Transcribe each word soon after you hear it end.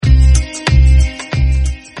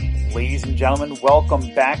gentlemen, welcome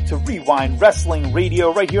back to Wre-Wind Wrestling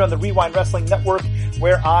Radio, right here on the Wre-Wind Wrestling Network,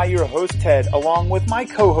 where I, your host Ted, along with my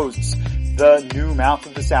co-hosts, the new mouth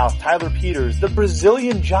of the South, Tyler Peters, the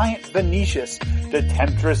Brazilian giant Vinicius, the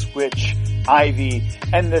temptress witch Ivy,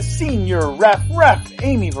 and the senior ref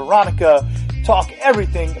Amy Veronica, talk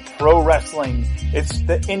everything pro wrestling. It's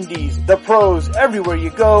the indies, the pros, everywhere you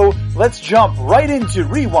go. Let's jump right into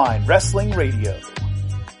Wre-Wind Wrestling Radio.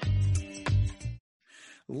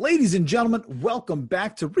 Ladies and gentlemen, welcome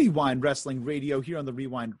back to Wre-Wind Wrestling Radio here on the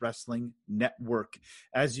Wre-Wind Wrestling Network.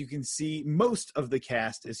 As you can see, most of the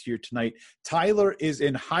cast is here tonight. Tyler is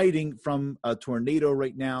in hiding from a tornado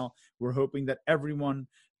right now. We're hoping that everyone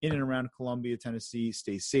in and around Columbia, Tennessee,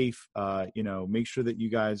 stay safe. Make sure that you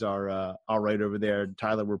guys are all right over there.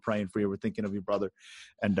 Tyler, we're praying for you. We're thinking of your brother,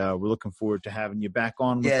 and we're looking forward to having you back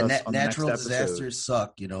on with us on the next episode. Natural disasters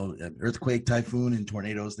suck. Earthquake, typhoon, and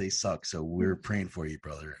tornadoes, they suck. So we're praying for you,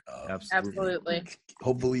 brother. Absolutely.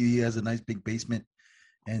 Hopefully he has a nice big basement,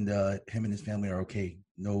 and him and his family are okay.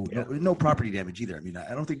 No property damage either. I mean,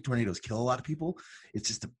 I don't think tornadoes kill a lot of people. It's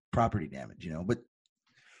just the property damage, But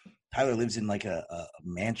Tyler lives in like a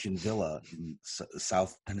mansion villa in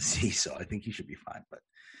South Tennessee, so I think he should be fine. But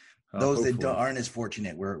those that aren't as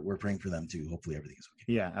fortunate, we're praying for them too. Hopefully everything is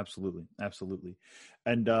okay. Yeah, absolutely.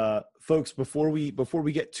 And folks, before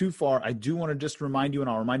we get too far, I do want to just remind you, and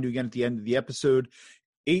I'll remind you again at the end of the episode,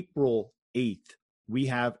 April 8th. We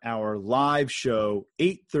have our live show,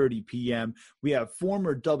 8:30 p.m. We have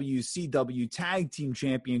former WCW Tag Team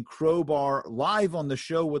Champion Crowbar live on the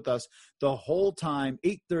show with us the whole time,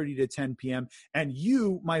 8:30 to 10 p.m. And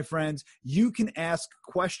you, my friends, you can ask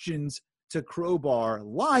questions to Crowbar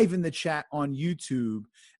live in the chat on YouTube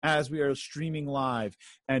as we are streaming live.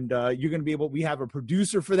 And you're going to be able, we have a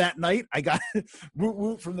producer for that night. I got Woot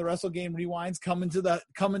Woot from the Wrestle Game Rewinds coming to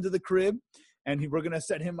the crib. And we're going to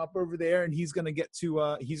set him up over there, and he's going to get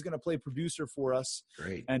to he's going to play producer for us.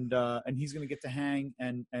 Great. And he's going to get to hang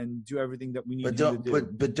and do everything that we need to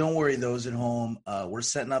do. But don't worry, those at home. We're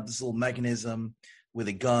setting up this little mechanism with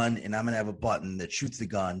a gun, and I'm going to have a button that shoots the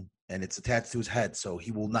gun, and it's attached to his head. So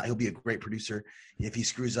he'll be a great producer. If he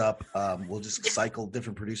screws up, we'll just cycle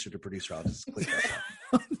different producer to producer. I'll just click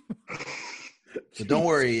that. So don't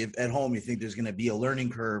worry if at home you think there's going to be a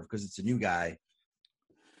learning curve because it's a new guy.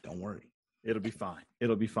 Don't worry. It'll be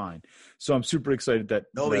fine. So I'm super excited that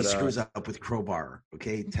nobody screws up with Crowbar.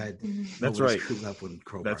 Okay, Ted. That's right. Screws up with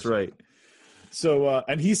Crowbar. That's right. So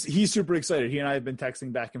and he's super excited. He and I have been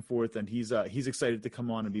texting back and forth, and he's excited to come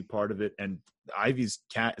on and be part of it. And Ivy's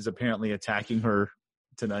cat is apparently attacking her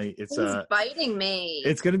tonight. He's biting me.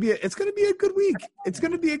 It's gonna be a good week. It's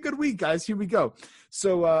gonna be a good week, guys. Here we go.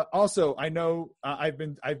 So also, I know I've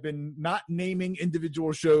been not naming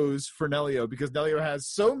individual shows for Nelio because Nelio has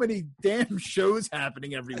so many damn shows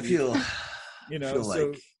happening every week. I feel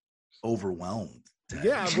like overwhelmed.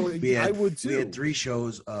 Yeah, well, I would too. We had 3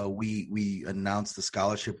 shows. We announced the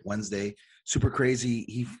scholarship Wednesday. Super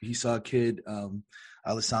crazy. He saw a kid.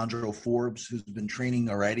 Alessandro Forbes, who's been training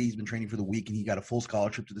already. He's been training for the week, and he got a full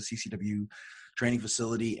scholarship to the CCW training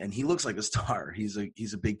facility. And he looks like a star. He's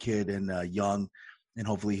a big kid and young, and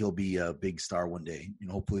hopefully he'll be a big star one day.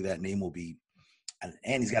 Hopefully that name will be.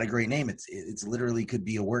 And he's got a great name. It's literally could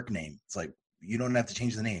be a work name. It's like you don't have to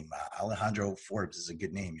change the name. Alejandro Forbes is a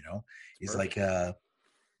good name. He's like a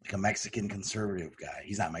Mexican conservative guy.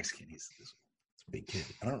 He's not Mexican. He's a big kid.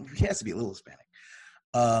 He has to be a little Hispanic.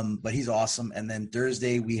 But he's awesome. And then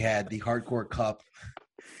Thursday we had the Hardcore Cup.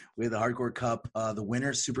 The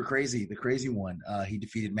winner, Super Crazy, the crazy one. He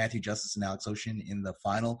defeated Matthew Justice and Alex Ocean in the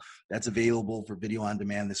final. That's available for video on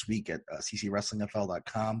demand this week at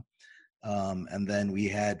ccwrestlingfl.com. And then we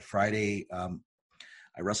had Friday.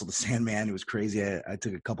 I wrestled the Sandman. It was crazy. I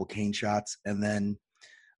took a couple cane shots. And then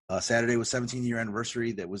Saturday was 17-year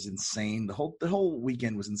anniversary. That was insane. The whole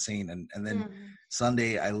weekend was insane. And then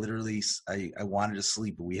Sunday, I literally I wanted to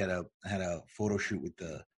sleep, but I had a photo shoot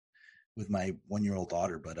with my 1-year-old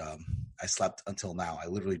daughter. But I slept until now. I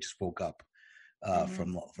literally just woke up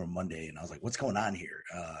from Monday, and I was like, "What's going on here?"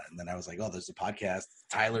 And then I was like, "Oh, there's a podcast.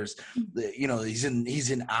 Tyler's, he's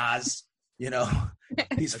in Oz."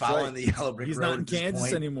 He's following the yellow brick road. He's not in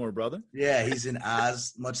Kansas anymore, brother. Yeah, he's in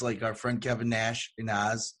Oz, much like our friend Kevin Nash in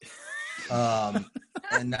Oz. And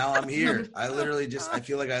now I'm here. I literally I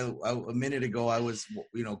feel like a minute ago I was,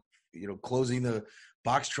 closing the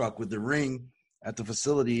box truck with the ring at the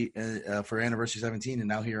facility for Anniversary 17, and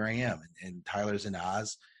now here I am. And Tyler's in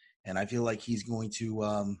Oz, and I feel like he's going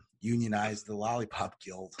to unionize the Lollipop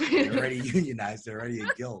Guild. They're already unionized. They're already a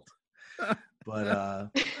guild.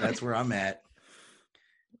 But that's where I'm at.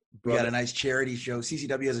 We got a nice charity show.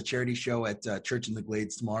 CCW has a charity show at Church in the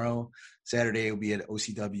Glades tomorrow. Saturday will be at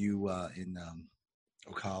OCW in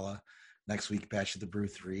Ocala. Next week, Bash at the Brew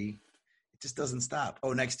 3. It just doesn't stop.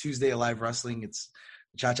 Oh, next Tuesday, Alive Wrestling. It's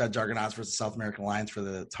Cha-Cha Jargonauts versus South American Alliance for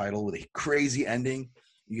the title with a crazy ending.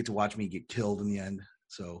 You get to watch me get killed in the end.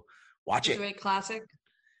 So watch it. Cruiserweight Classic.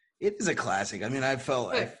 It is a classic. I mean, I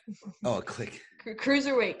felt click.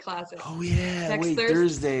 Cruiserweight Classic. Oh yeah,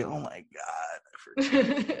 Thursday. Oh my god, I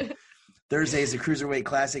forgot. Thursday is the Cruiserweight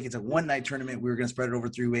Classic. It's a one-night tournament. We were going to spread it over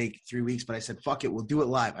 3 weeks, but I said, fuck it, we'll do it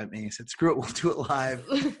live. I said, screw it, we'll do it live.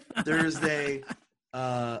 Thursday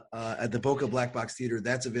at the Boca Black Box Theater.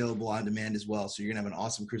 That's available on demand as well. So you're going to have an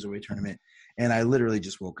awesome Cruiserweight tournament. And I literally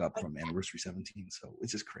just woke up from Anniversary 17, so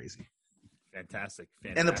it's just crazy. Fantastic.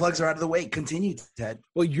 And the plugs are out of the way. Continue, Ted.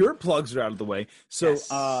 Well, your plugs are out of the way. So,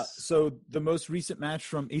 yes. So the most recent match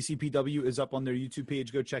from ACPW is up on their YouTube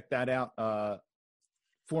page. Go check that out.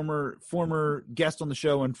 Former guest on the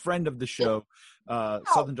show and friend of the show,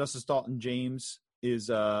 Southern Justice Dalton James is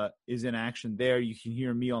in action there. You can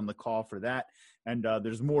hear me on the call for that. And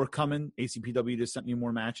there's more coming. ACPW just sent me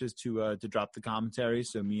more matches to drop the commentary.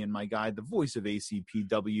 So me and my guy, the voice of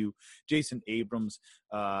ACPW, Jason Abrams,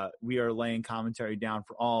 we are laying commentary down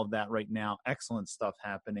for all of that right now. Excellent stuff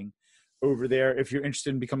happening over there. If you're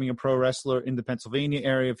interested in becoming a pro wrestler in the Pennsylvania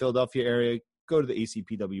area, Philadelphia area, go to the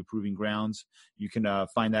ACPW Proving Grounds. You can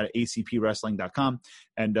find that at acpwrestling.com.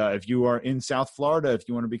 And if you are in South Florida, if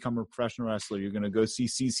you want to become a professional wrestler, you're going to go see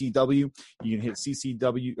CCW. You can hit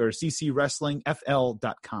CCW or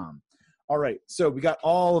ccwrestlingfl.com. All right. So we got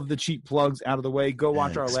all of the cheap plugs out of the way. Go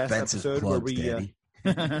watch our last episode where we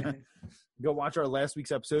go watch our last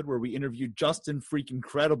week's episode where we interviewed Justin freaking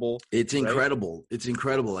Credible. It's incredible. Right? It's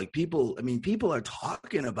incredible. Like people are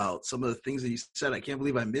talking about some of the things that he said. I can't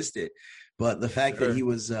believe I missed it. But the fact that he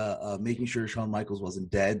was making sure Shawn Michaels wasn't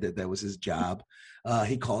dead, that was his job.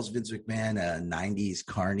 He calls Vince McMahon a 90s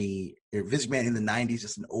carny. Vince McMahon in the 90s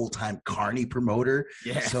is an old-time carny promoter.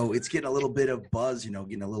 Yeah. So it's getting a little bit of buzz,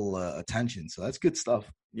 getting a little attention. So that's good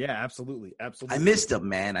stuff. Yeah, absolutely. Absolutely. I missed him,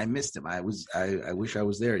 man. I missed him. I wish I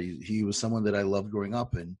was there. He was someone that I loved growing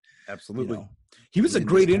up. And absolutely. He was a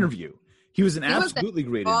great interview. He was an absolutely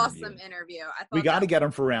great awesome interview. We got to get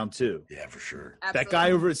him for round 2. Yeah, for sure. Absolutely. That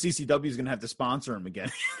guy over at CCW is going to have to sponsor him again.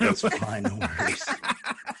 That's fine. No worries.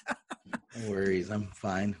 No worries. I'm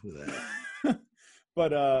fine with that.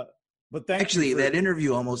 But actually, that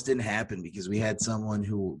interview almost didn't happen because we had someone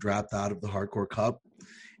who dropped out of the Hardcore Cup,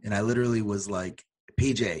 and I literally was like,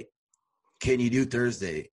 PJ, can you do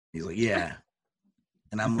Thursday? He's like, yeah.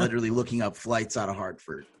 And I'm literally looking up flights out of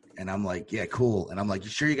Hartford. And I'm like, yeah, cool. And I'm like, you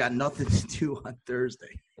sure you got nothing to do on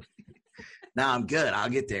Thursday? Nah, I'm good. I'll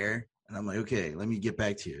get there. And I'm like, okay, let me get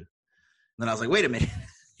back to you. And then I was like, wait a minute.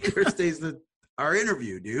 Thursday's our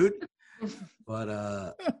interview, dude. But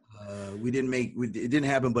it didn't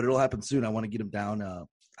happen, but it'll happen soon. I want to get him down.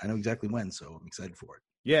 I know exactly when, so I'm excited for it.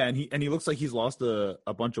 Yeah, and he looks like he's lost a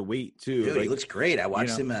bunch of weight too. Dude, he looks great. I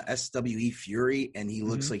watched him at SWE Fury, and he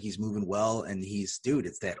looks like he's moving well. And it's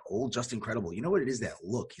that old Justin Credible. You know what it is? That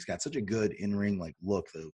look. He's got such a good in-ring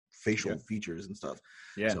look, the facial features and stuff.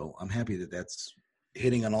 Yeah. So I'm happy that's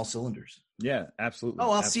hitting on all cylinders. Yeah, absolutely.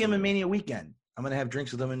 Oh, I'll see him in Mania Weekend. I'm gonna have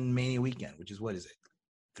drinks with him in Mania Weekend, which is what is it?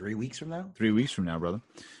 3 weeks from now? 3 weeks from now, brother.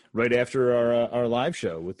 Right after our live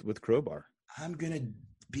show with Crowbar. I'm gonna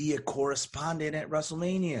be a correspondent at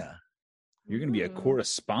WrestleMania. You're going to be a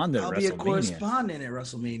correspondent at WrestleMania. I'll be a correspondent at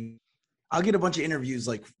WrestleMania. I'll get a bunch of interviews,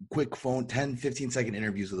 quick phone, 10, 15-second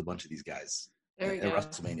interviews with a bunch of these guys at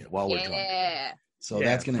WrestleMania while we're talking. So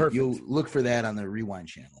that's going to – you'll look for that on the Rewind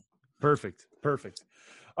channel. Perfect.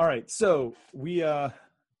 All right, so we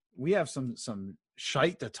have some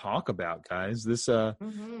shite to talk about, guys. This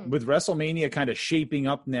with WrestleMania kind of shaping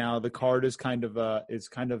up now, the card is kind of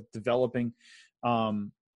developing.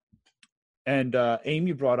 And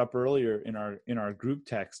Amy brought up earlier in our group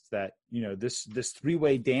text that this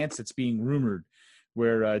 3-way dance that's being rumored,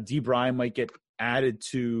 where D. Bry might get added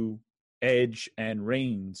to Edge and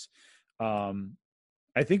Reigns.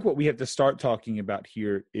 I think what we have to start talking about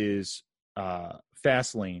here is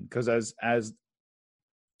Fastlane, because as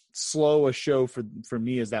slow a show for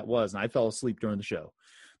me as that was, and I fell asleep during the show.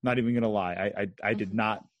 Not even gonna lie, I did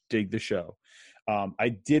not dig the show. I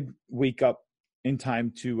did wake up in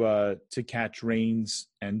time to catch Reigns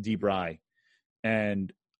and D. Bry.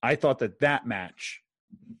 And I thought that match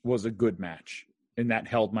was a good match. And that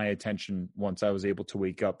held my attention once I was able to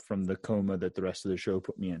wake up from the coma that the rest of the show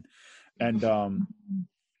put me in. And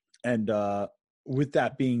with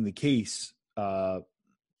that being the case,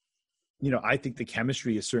 I think the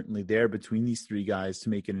chemistry is certainly there between these three guys to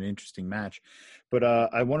make it an interesting match. But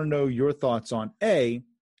I want to know your thoughts on A,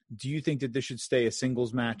 do you think that this should stay a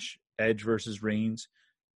singles match, Edge versus Reigns,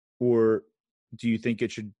 or do you think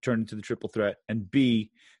it should turn into the triple threat? And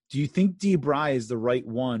B, do you think D-Bry is the right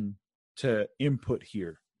one to input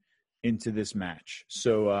here into this match?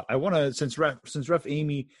 So I want to, since Ref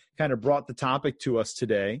Amy kind of brought the topic to us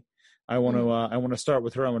today, I want to start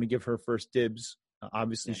with her. I want to give her first dibs.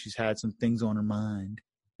 Obviously, she's had some things on her mind.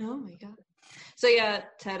 Oh my God. So yeah,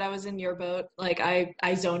 Ted, I was in your boat. Like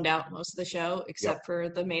I zoned out most of the show except for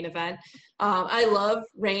the main event. I love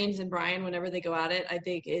Reigns and Bryan whenever they go at it. I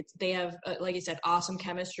think they have, like you said, awesome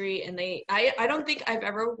chemistry. And I don't think I've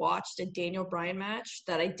ever watched a Daniel Bryan match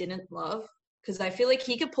that I didn't love, because I feel like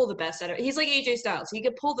he could pull the best out of it. He's like AJ Styles. He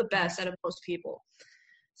could pull the best out of most people.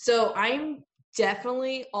 So I'm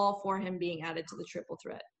definitely all for him being added to the triple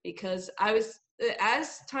threat, because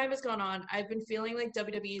as time has gone on, I've been feeling like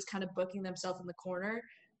WWE is kind of booking themselves in the corner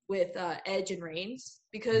with Edge and Reigns,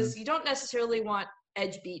 because you don't necessarily want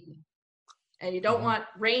Edge beaten and you don't want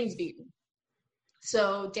Reigns beaten.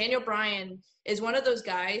 So Daniel Bryan is one of those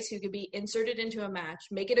guys who could be inserted into a match,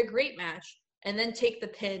 make it a great match, and then take the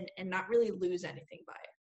pin and not really lose anything by it.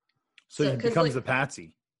 So he becomes the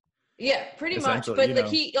patsy. Yeah, pretty much. But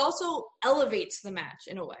he also elevates the match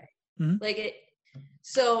in a way. Like it.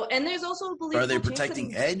 So, and there's also believable. Are they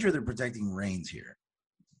protecting Edge or they're protecting Reigns here?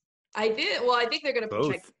 I think they're going to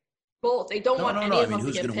protect both. They don't want any of them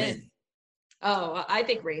to get pinned. Win? Oh, I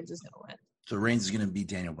think Reigns is going to win. So Reigns is going to beat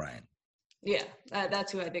Daniel Bryan. Yeah,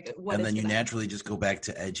 that's who I think. And then you naturally just go back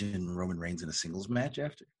to Edge and Roman Reigns in a singles match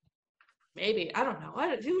after. Maybe, I don't know.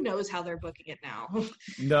 Who knows how they're booking it now?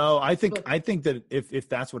 No, I think that if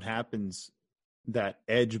that's what happens, that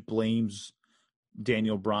Edge blames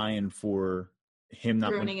Daniel Bryan for him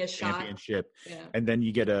not winning his championship, and then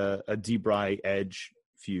you get a D-Bry Edge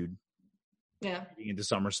feud, into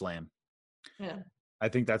SummerSlam. Yeah, I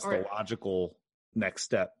think that's the logical next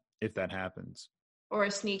step if that happens. Or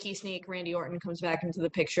a sneak Randy Orton comes back into the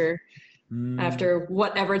picture after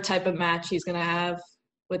whatever type of match he's going to have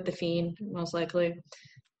with the Fiend, most likely.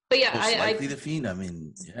 But yeah, most likely the Fiend. I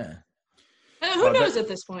mean, yeah. Who knows at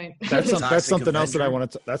this point? That's something else that I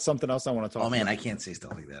want to. That's something else I want to talk. Oh man, about. I can't say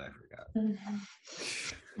stuff like that. I forgot.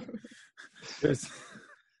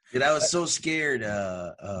 Dude, I was so scared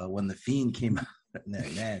when the Fiend came out in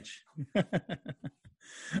that match.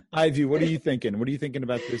 Ivy, what are you thinking? What are you thinking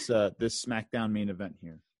about this SmackDown main event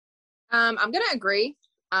here? I'm gonna agree.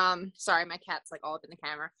 Sorry, my cat's like all up in the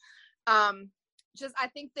camera. I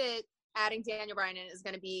think that adding Daniel Bryan in is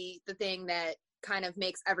going to be the thing that kind of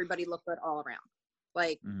makes everybody look good all around.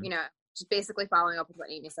 Like, just basically following up with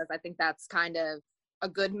what Amy says, I think that's kind of a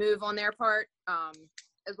good move on their part,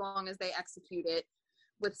 as long as they execute it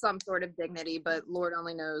with some sort of dignity. But Lord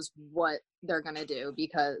only knows what they're going to do,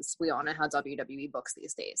 because we all know how WWE books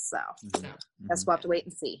these days. So guess we'll have to wait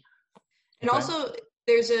and see. And also,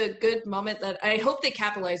 there's a good moment that I hope they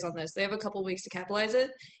capitalize on this. They have a couple weeks to capitalize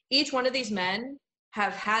it. Each one of these men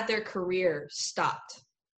have had their career stopped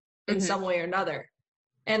in some way or another.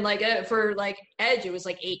 And for Edge, it was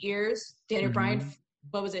 8 years. Daniel Bryan,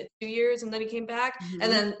 what was it, 2 years? And then he came back.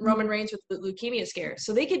 And then Roman Reigns with the leukemia scare.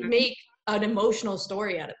 So they could make an emotional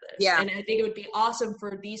story out of this. Yeah. And I think it would be awesome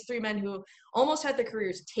for these three men who almost had their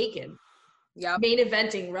careers taken. Yep. Main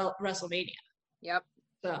eventing WrestleMania. Yep.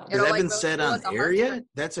 So, has that been said on air yet?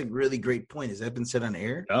 That's a really great point. Has that been said on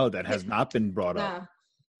air? No, that has not been brought up.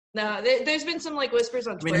 No, there's been some whispers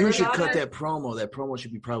on Twitter. I mean, who should cut that promo? That promo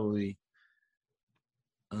should be probably,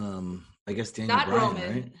 I guess Daniel Bryan,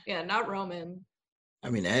 Roman. right? Yeah, not Roman. I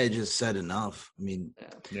mean, Edge has said enough. I mean,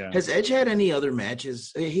 yeah. Has Edge had any other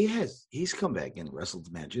matches? He has. He's come back and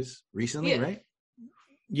wrestled matches recently, right?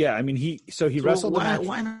 Yeah, I mean, he wrestled.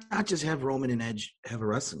 Why not just have Roman and Edge have a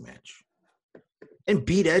wrestling match and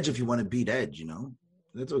beat Edge if you want to beat Edge?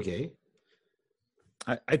 That's okay.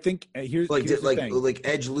 I think here's the thing. Like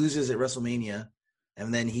Edge loses at WrestleMania,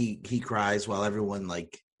 and then he cries while everyone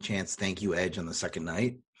chants "Thank you, Edge" on the second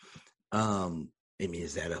night. I mean,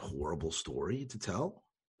 is that a horrible story to tell?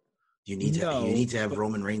 You need to have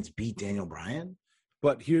Roman Reigns beat Daniel Bryan.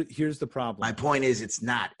 But here's the problem. My point is, it's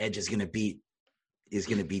not Edge is going to beat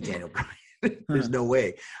Daniel Bryan. There's no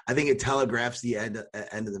way. I think it telegraphs the end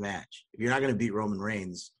of the match. If you're not going to beat Roman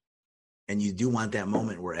Reigns, and you do want that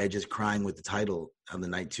moment where Edge is crying with the title on the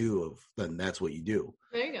night 2 then that's what you do.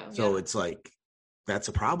 There you go. So it's that's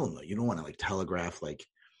a problem though. You don't want to telegraph I'm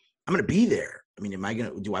going to be there. I mean,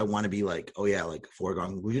 do I want to be a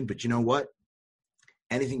foregone conclusion? But you know what?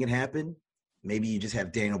 Anything can happen. Maybe you just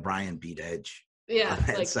have Daniel Bryan beat Edge Yeah, on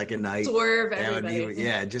that like second night. swerve That would everybody. be,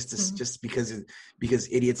 yeah, just because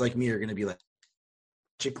idiots like me are going to be like,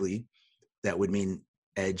 logically, that would mean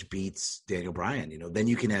Edge beats Daniel Bryan. Then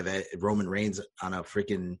you can have Roman Reigns on a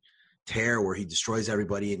freaking tear where he destroys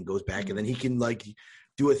everybody and goes back, and then he can like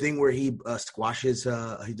do a thing where he squashes.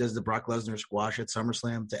 He does the Brock Lesnar squash at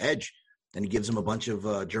SummerSlam to Edge, and he gives him a bunch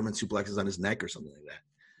of German suplexes on his neck or something like that.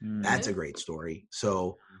 That's a great story.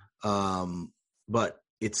 So, but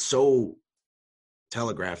it's so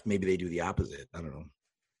telegraphed. Maybe they do the opposite. I don't know.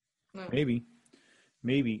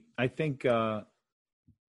 Maybe. I think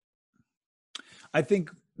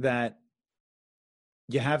that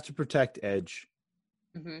you have to protect Edge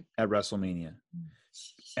at WrestleMania.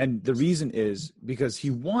 And the reason is because he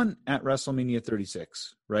won at WrestleMania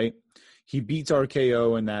 36, right? He beats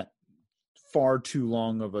RKO in that far too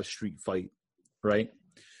long of a street fight, right?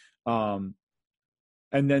 And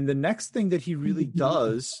then the next thing that he really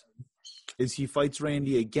does is he fights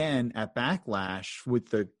Randy again at Backlash with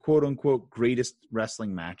the quote-unquote greatest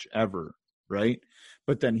wrestling match ever, right?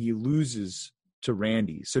 But then he loses to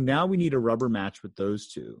Randy. So now we need a rubber match with those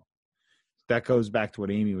two. That goes back to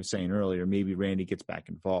what Amy was saying earlier. Maybe Randy gets back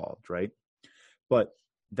involved, right? But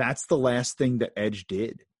that's the last thing that Edge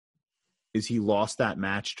did, is he lost that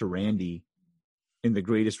match to Randy in the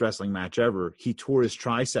greatest wrestling match ever. He tore his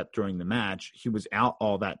tricep during the match. He was out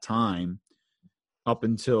all that time up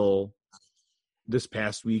until this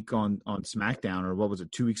past week on SmackDown, or what was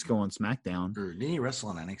it, 2 weeks ago on SmackDown? Or didn't he wrestle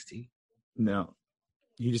on NXT? No.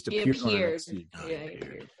 He just appeared on NXT. Yeah, he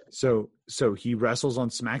appeared. So he wrestles on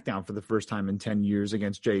SmackDown for the first time in 10 years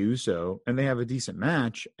against Jey Uso, and they have a decent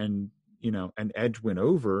match, and and Edge went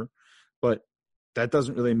over, but that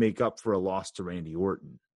doesn't really make up for a loss to Randy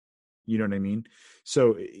Orton. You know what I mean?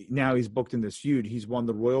 So now he's booked in this feud. He's won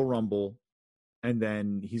the Royal Rumble, and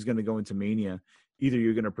then he's going to go into Mania. Either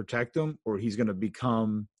you're going to protect him, or he's going to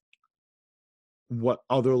become what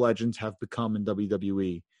other legends have become in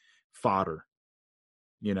WWE, fodder.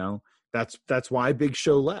 That's why Big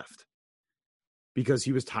Show left, because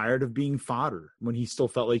he was tired of being fodder when he still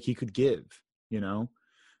felt like he could give.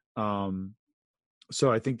 So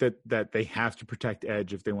I think that they have to protect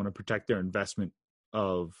Edge if they want to protect their investment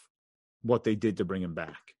of what they did to bring him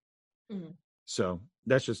back. Mm-hmm. So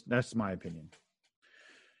that's my opinion.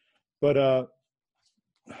 But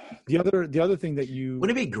the other thing that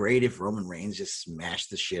wouldn't it be great if Roman Reigns just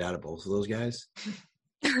smashed the shit out of both of those guys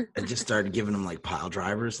and just started giving them like pile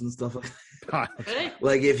drivers and stuff like that?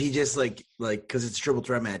 Like if he just like because it's a triple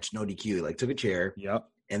threat match, no DQ, like took a chair, yep,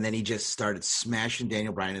 and then he just started smashing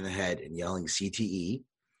Daniel Bryan in the head and yelling CTE,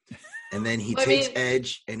 and then he takes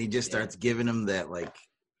Edge and he just starts giving him that like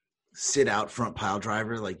sit out front pile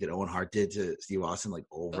driver like that Owen Hart did to Steve Austin like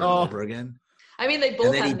over and over again. I mean, they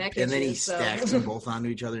both have neck issues. And then he stacks them both onto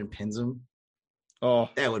each other and pins them. Oh,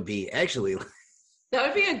 that would be actually. That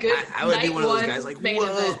would be a good. I would be one of those guys like,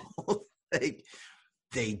 whoa, like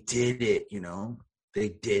they did it. They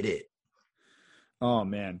did it. Oh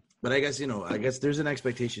man! But I guess there's an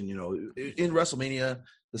expectation. In WrestleMania,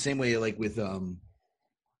 the same way like with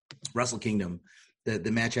Wrestle Kingdom, the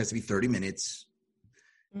match has to be 30 minutes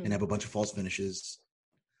and have a bunch of false finishes.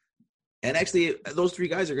 And actually, those three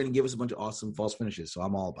guys are going to give us a bunch of awesome false finishes. So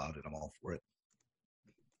I'm all about it. I'm all for it.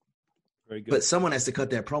 Very good. But someone has to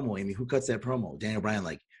cut that promo, Amy. Who cuts that promo? Daniel Bryan,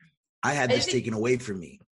 like, I had this taken away from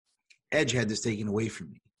me. Edge had this taken away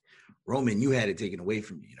from me. Roman, you had it taken away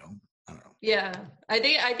from me, I don't know. Yeah. I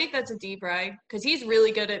think that's a deep ride because he's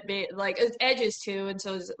really good at Edge is too, and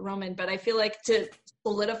so is Roman. But I feel like to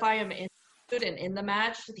solidify him in the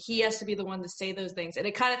match, he has to be the one to say those things,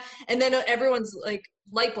 and then everyone's like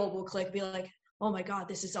light bulb will click, be like, oh my god,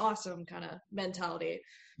 this is awesome kind of mentality.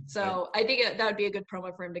 So I think that would be a good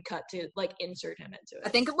promo for him to cut to like insert him into it. I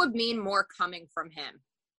think it would mean more coming from him.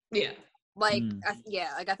 Yeah. I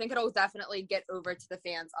think it'll definitely get over to the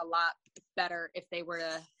fans a lot better if they were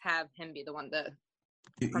to have him be the one to.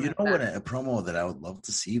 What a promo that I would love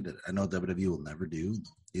to see that I know WWE will never do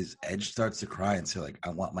is Edge starts to cry and say like, I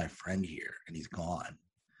want my friend here, and he's gone.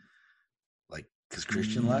 Like, because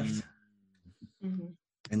Christian left. Mm-hmm.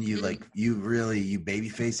 And you you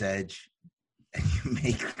babyface Edge and you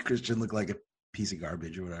make Christian look like a piece of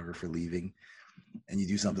garbage or whatever for leaving. And you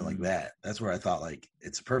do something like that. That's where I thought like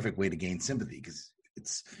it's a perfect way to gain sympathy because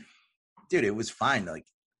it was fine. Like,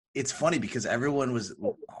 it's funny because everyone was,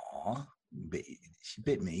 aw, she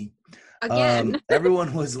bit me. Again.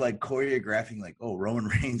 Everyone was like choreographing like, oh, Roman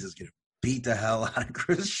Reigns is going to beat the hell out of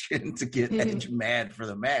Christian to get Edge mad for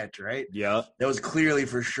the match, right? Yeah. That was clearly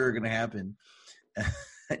for sure going to happen.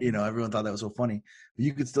 Everyone thought that was so funny. But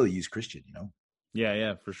you could still use Christian,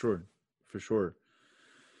 Yeah, for sure.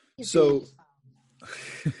 So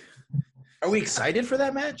Are we excited for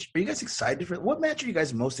that match? Are you guys excited for what match are you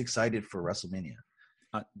guys most excited for WrestleMania?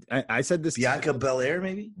 I said this. Bianca Belair,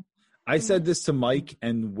 maybe. I said this to Mike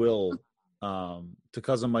and Will, to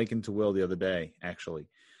cousin Mike and to Will the other day. Actually,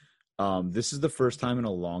 this is the first time in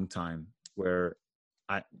a long time where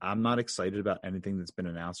I'm not excited about anything that's been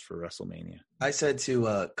announced for WrestleMania. I said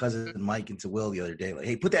to cousin Mike and to Will the other day, like,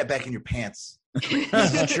 "Hey, put that back in your pants.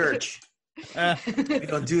 This is church. We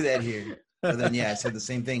don't do that here." But then, I said the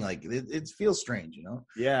same thing. Like, it feels strange, you know.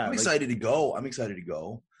 Yeah, I'm excited to go.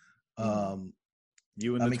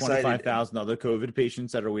 You and the 25,000 other COVID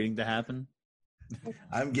patients that are waiting to happen.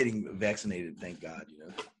 I'm getting vaccinated, thank God. You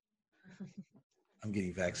know, I'm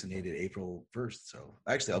getting vaccinated April 1st. So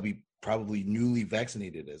actually, I'll be probably newly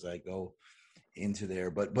vaccinated as I go into there.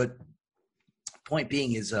 But point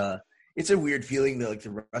being is, it's a weird feeling that like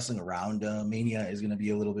the wrestling around Mania is going to be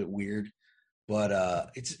a little bit weird.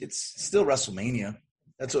 But it's still WrestleMania.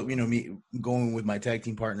 That's what, me going with my tag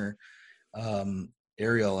team partner,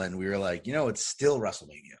 Ariel, and we were like, it's still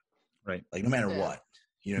WrestleMania. Right. Like no matter what,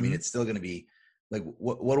 what I mean? It's still going to be like,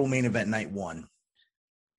 what will main event night one?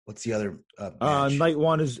 What's the other match? Night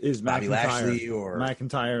one is Bobby McIntyre, Lashley or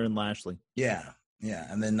McIntyre and Lashley. Yeah.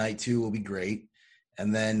 And then night two will be great.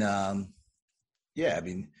 And then, I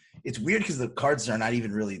mean, it's weird because the cards are not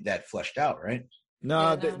even really that fleshed out, right?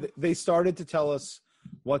 No, they started to tell us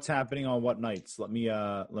what's happening on what nights. Let me.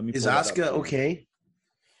 Is Asuka okay?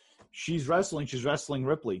 She's wrestling. She's wrestling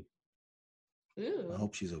Ripley. Ooh. I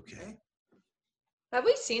hope she's okay. Have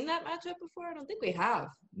we seen that matchup before? I don't think we have.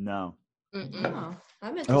 No. Oh,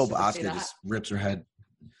 I'm I hope Asuka just rips her head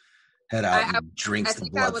out and drinks the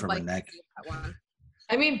blood from her neck.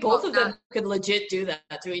 I mean, both of them could legit do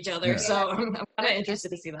that to each other, so I'm kind of interested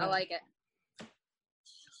to see that. I like it.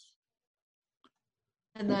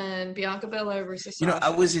 And then Bianca Belair versus Sasha. I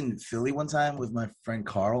was in Philly one time with my friend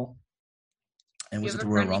Carl, and was at the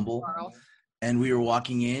Royal Rumble, and we were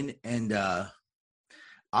walking in, and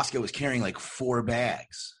Asuka was carrying like 4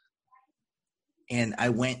 bags, and I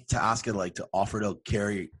went to Asuka to offer to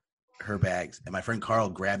carry her bags, and my friend Carl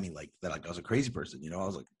grabbed me like that, like I was a crazy person, I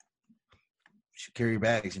was like, "You should carry your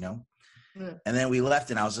bags," And then we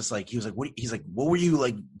left, and I was just like, he was like, "What?" He's like, "What were you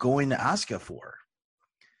like going to Asuka for?"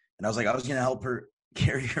 And I was like, "I was gonna help her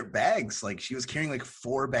carry her bags." Like she was carrying like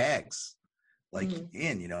 4 bags, like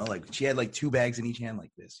like she had like 2 bags in each hand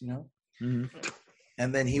like this, Mm-hmm.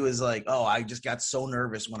 And then he was like, "Oh, I just got so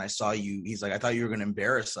nervous when I saw you." He's like, "I thought you were going to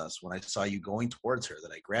embarrass us when I saw you going towards her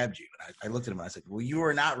that I grabbed you." And I looked at him and I said, "Well, you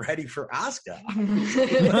were not ready for Asuka."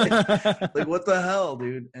 like what the hell,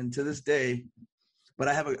 dude? And to this day, but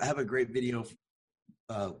I have a great video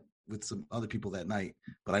with some other people that night,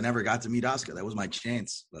 but I never got to meet Asuka. That was my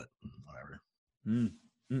chance, but whatever.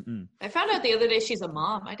 I found out the other day she's a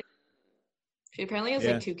mom. She apparently has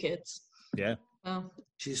like 2 kids. Yeah. Oh.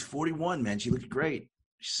 She's 41, man. She looks great.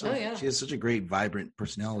 She has such a great, vibrant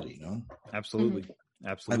personality, Absolutely.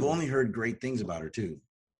 Absolutely. I've only heard great things about her too.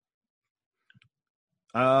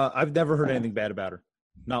 I've never heard anything bad about her.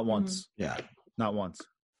 Not once. Yeah. Not once.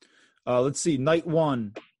 Let's see. Night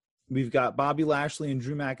one, we've got Bobby Lashley and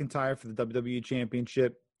Drew McIntyre for the WWE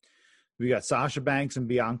Championship. We got Sasha Banks and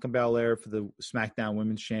Bianca Belair for the SmackDown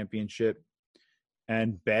Women's Championship.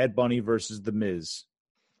 And Bad Bunny versus The Miz.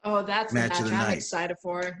 Oh, that's match of the night. I'm excited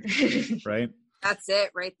for. Right? That's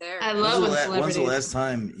it right there. I love when celebrities. When's the last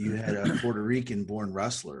time you had a Puerto Rican-born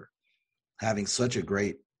wrestler having such a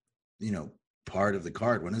great, part of the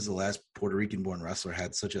card? When is the last Puerto Rican-born wrestler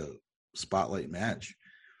had such a spotlight match?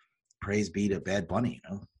 Praise be to Bad Bunny,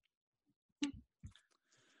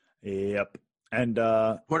 Yep. And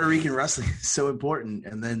Puerto Rican wrestling is so important.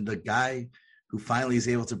 And then the guy who finally is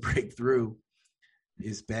able to break through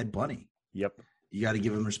is Bad Bunny. Yep. You got to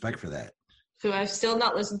give him respect for that. Who I've still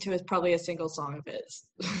not listened to is probably a single song of his.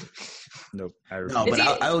 Nope.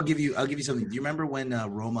 I'll give you something. Do you remember when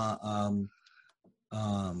Roma,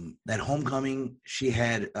 that homecoming, she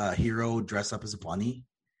had Hero dress up as a bunny?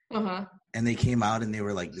 Uh-huh. And they came out and they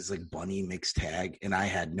were like this like bunny mixed tag, and I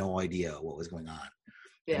had no idea what was going on.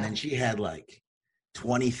 Yeah. And then she had like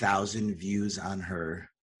 20,000 views on her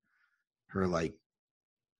like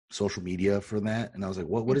social media for that, and I was like,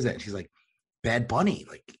 what is that? And she's like, Bad Bunny.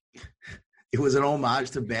 Like it was an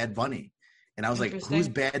homage to Bad Bunny, and I was like, who's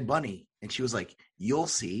Bad Bunny? And she was like, you'll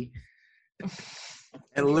see.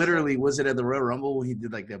 And literally, was it at the Royal Rumble when he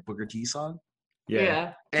did like that Booker T song?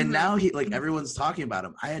 Yeah. And now he like everyone's talking about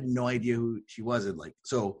him. I had no idea who she was. And like,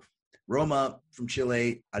 so Roma from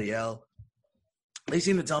Chile, Ariel, they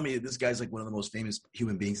seem to tell me this guy's like one of the most famous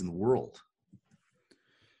human beings in the world.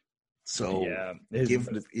 So yeah,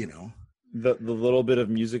 the little bit of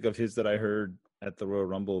music of his that I heard at the Royal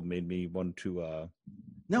Rumble made me want to.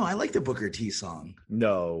 No, I like the Booker T song.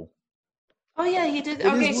 No. Oh yeah, he did. It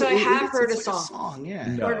Okay, is- so I have heard a it's like song. yeah.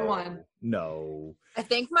 No. Heard one. No. I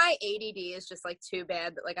think my ADD is just like too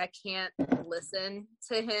bad that like I can't listen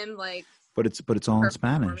to him like. But it's all in perform.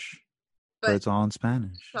 Spanish. But it's all in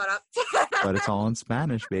Spanish. Shut up. But it's all in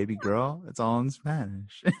Spanish, baby girl. It's all in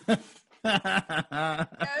Spanish. No,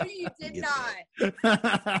 you did not.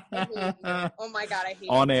 I hate you. Oh my god, I hate you.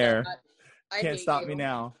 On so air. much. I Can't hate stop you. me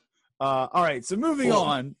now. All right, so moving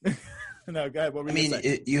on. No, go ahead. What were you gonna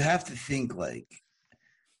say? You have to think like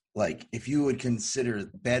if you would consider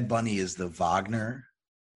Bad Bunny as the Wagner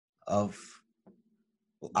of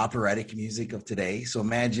operatic music of today. So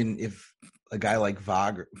imagine if a guy like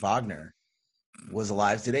Wagner was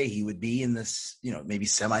alive today, he would be in this, maybe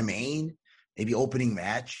semi-main, maybe opening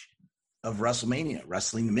match of WrestleMania,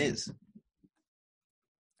 wrestling The Miz.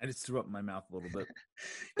 I just threw up in my mouth a little bit.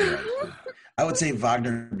 I would say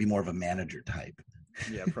Wagner would be more of a manager type.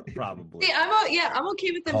 Yeah, probably. See, I'm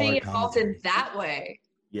okay with them being involved in that way.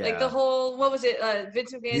 Yeah. Like the whole, what was it?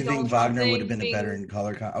 Vince McMahon. You think Donald Wagner Trump would have been thing better in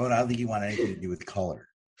color? I don't think he wanted anything to do with color.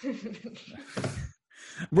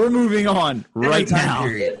 We're moving on right Different time now.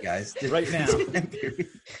 period, guys. Right now. Time period.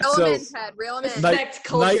 Element, So- Ted. Reel him in. Respect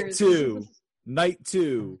cultures. Night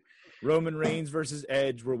two. Roman Reigns versus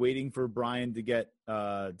Edge. We're waiting for Bryan to get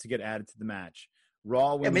added to the match.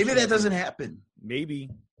 Raw. Yeah, maybe that doesn't happen. Maybe.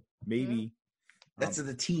 That's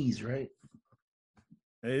the tease, right?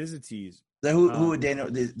 It is a tease. So who would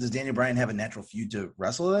does Daniel Bryan have a natural feud to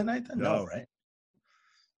wrestle that night? Then? No, right?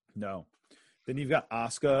 No. Then you've got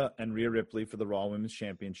Asuka and Rhea Ripley for the Raw Women's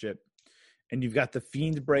Championship. And you've got The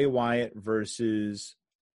Fiend Bray Wyatt versus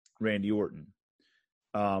Randy Orton.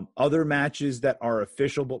 Other matches that are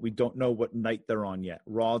official, but we don't know what night they're on yet.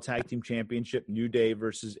 Raw Tag Team Championship, New Day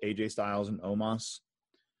versus AJ Styles and Omos.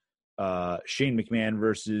 Shane McMahon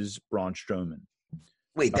versus Braun Strowman.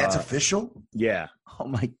 Wait, that's official? Yeah. Oh,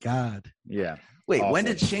 my God. Yeah. Wait, Awful. when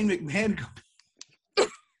did Shane McMahon come?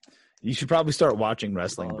 You should probably start watching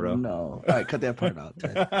wrestling, bro. No. All right, cut that part out.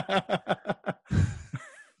 Ted.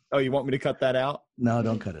 Oh, you want me to cut that out? No,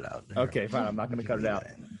 don't cut it out. Okay, fine. I'm not going to cut it out.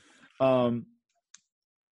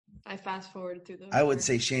 I fast forwarded through those. I would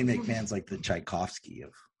say Shane McMahon's like the Tchaikovsky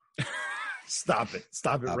of Stop it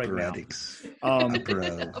right now. operatics. Um,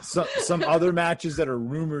 some other matches that are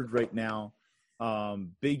rumored right now.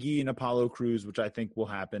 Big E and Apollo Crews, which I think will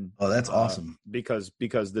happen. Oh, that's awesome. Because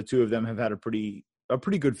the two of them have had a pretty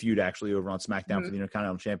good feud actually over on SmackDown for the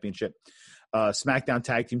Intercontinental Championship. SmackDown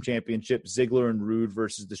Tag Team Championship, Ziggler and Rude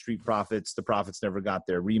versus the Street Profits. The Profits never got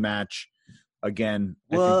their rematch. Again,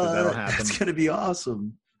 I think that'll happen. That's going to be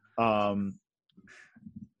awesome.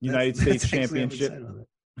 United States actually, I'm Championship. excited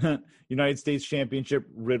about it. United States Championship,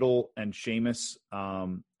 Riddle and Sheamus. I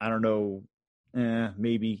don't know.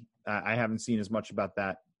 Maybe. I haven't seen as much about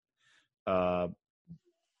that. But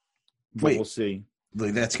Wait. we'll see.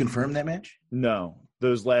 Like, that's confirmed, that match? No,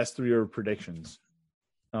 those last three are predictions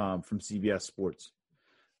from CBS Sports,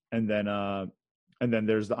 and then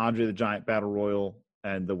there's the Andre the Giant Battle Royal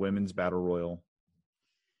and the Women's Battle Royal.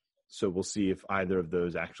 So we'll see if either of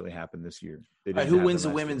those actually happen this year. All right, who wins the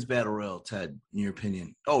Women's Battle Royal, Ted, in your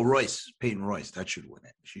opinion? Oh, Peyton Royce. That should win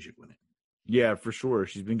it. She should win it. Yeah, for sure.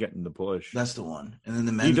 She's been getting the push. That's the one. And then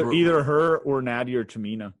the men's either her or Nadia or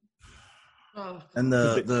Tamina. Oh. And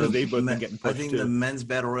they've both been getting pushed I think too. the men's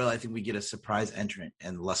battle royal, I think we get a surprise entrant,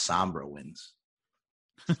 and La Sombra wins.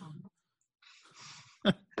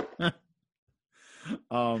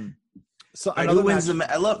 So Right, who wins the?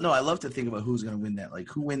 I love to think about who's going to win that. Like,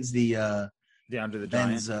 who wins the Andre the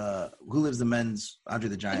men's? Giant? Who lives the men's Andre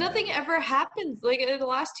the Giant? Nothing ever happens. Like in the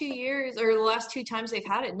last 2 years or the last two times they've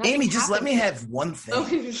had it. Amy, just let me have one thing.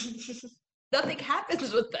 Nothing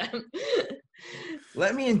happens with them.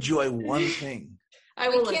 Let me enjoy one thing. I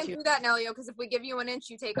will We let can't you. do that, Nelio, because if we give you an inch,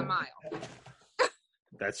 you take a mile.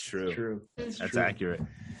 That's true. True. That's true. accurate.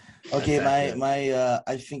 Okay, That's accurate. my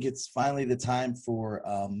I think it's finally the time for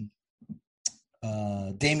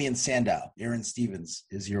Damian Sandow. Aaron Stevens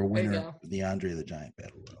is your There you winner go. of the Andre the Giant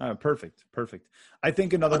Battle Royal. Perfect. I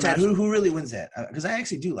think another Ted, match. who really wins that? Because I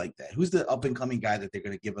actually do like that. Who's the up and coming guy that they're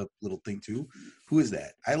going to give a little thing to? Who is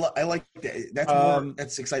that? I like that. That's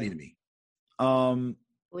that's exciting to me.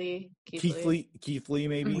 Keith Lee,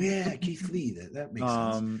 maybe. Oh, yeah, Keith Lee. That makes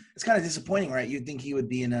sense. It's kind of disappointing, right? You'd think he would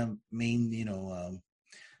be in a main, Well,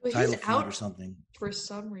 title he's feud out or something. for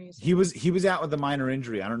some reason. He was out with a minor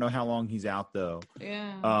injury. I don't know how long he's out though.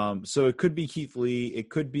 Yeah. So it could be Keith Lee. It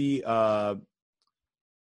could be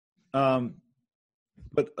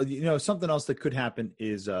but something else that could happen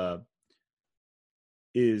is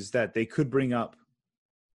that they could bring up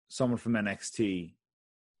someone from NXT.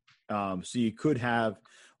 So you could have,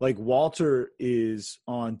 like, Walter is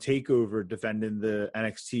on TakeOver defending the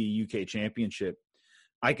NXT UK Championship.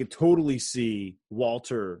 I could totally see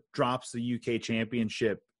Walter drops the UK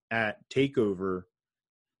Championship at TakeOver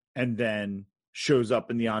and then shows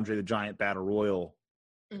up in the Andre the Giant Battle Royal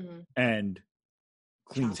and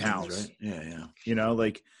cleans house. Right? Yeah. You know,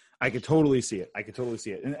 like, I could totally see it.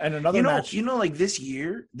 And another match. You know, like this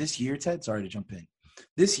year, Ted, sorry to jump in.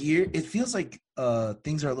 This year, it feels like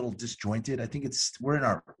things are a little disjointed. I think we're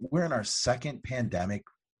in our second pandemic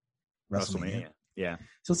WrestleMania. Yeah.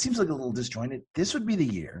 So it seems like a little disjointed. This would be the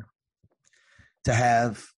year to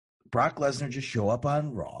have Brock Lesnar just show up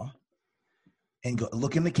on Raw and go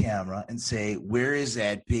look in the camera and say, "Where is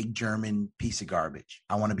that big German piece of garbage?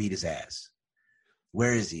 I want to beat his ass.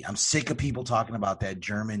 Where is he? I'm sick of people talking about that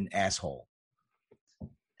German asshole."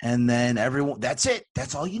 And then everyone, that's it.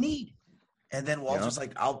 That's all you need. And then Walter's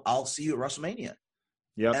like, I'll see you at WrestleMania.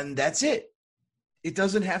 Yeah. And that's it. It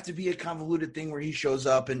doesn't have to be a convoluted thing where he shows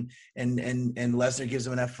up and Lesnar gives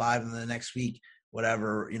him an F5 and then the next week,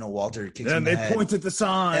 whatever, you know, Walter kicks him in the head. And they point at the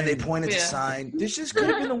sign. And they point at the sign. This just could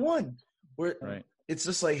have been the one where it's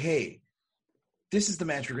just like, hey, this is the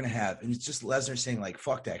match we're going to have. And it's just Lesnar saying, like,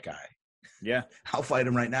 fuck that guy. Yeah. I'll fight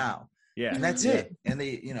him right now. Yeah. And that's it. And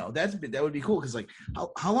they, you know, that would be cool. Cause like,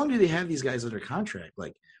 how long do they have these guys under contract?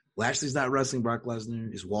 Like, Lashley's not wrestling Brock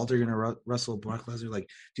Lesnar. Is Walter going to wrestle Brock Lesnar? Like,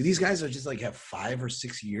 do these guys are just like have 5 or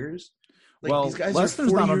 6 years? Like, these guys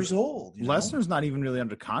Lesnar's are 40 years old. Lesnar's not even really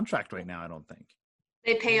under contract right now, I don't think.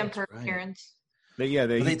 They pay him per appearance.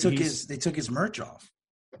 They took his merch off.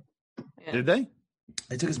 Yeah. Did they?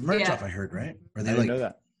 They took his merch off, I heard, right? Or they I didn't know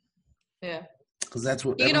that. Yeah. Because that's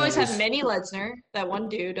what you can always have Mini Lesnar. That one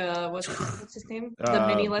dude, what's his name? The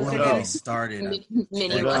Mini Lesnar guy. Started. Mini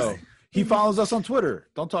Lesnar. He follows us on Twitter.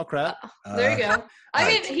 Don't talk crap. There you go. I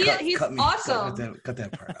mean, he's awesome. Cut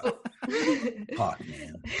that part out. Hawk,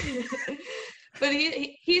 man. But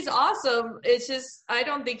he's awesome. It's just I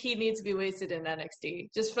don't think he needs to be wasted in NXT.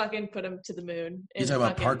 Just fucking put him to the moon. You talking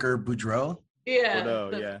about Parker Boudreaux?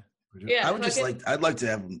 Yeah. Yeah. I would just I'd like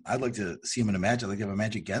to see him in a match. I'd like to have a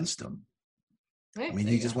match against him. Right, I mean,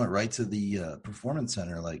 he just went right to the performance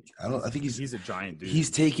center. Like, I think he's a giant dude. He's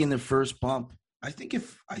taking the first bump. I think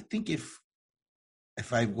if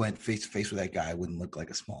I went face to face with that guy, I wouldn't look like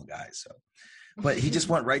a small guy. So, but he just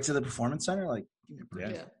went right to the performance center. Like,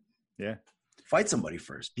 yeah. Fight somebody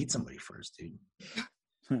first. Beat somebody first, dude.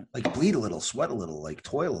 Like, bleed a little, sweat a little, like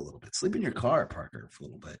toil a little bit. Sleep in your car, Parker, for a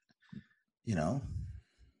little bit. You know.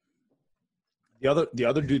 The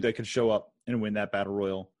other dude that could show up and win that battle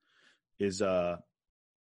royal is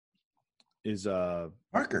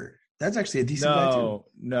Parker. That's actually a decent guy too.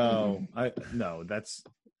 No, that's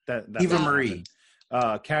Eva Marie.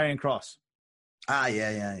 Karrion Kross.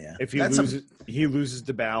 Yeah. If he loses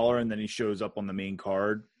to Balor and then he shows up on the main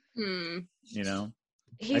card, you know,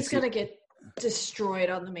 he's gonna get destroyed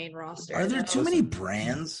on the main roster. Are there too many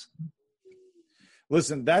brands?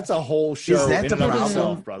 Listen, that's a whole show. Is that in the and of problem?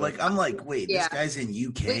 itself, brother. Like, I'm like, wait, this guy's in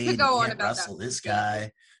UK and he can't wrestle this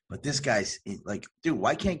guy, but this guy's like, dude,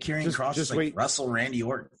 why can't Karrion Kross just wrestle Randy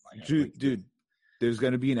Orton? Like, dude, there's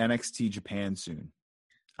going to be an NXT Japan soon.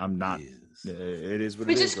 I'm not. It is what it is.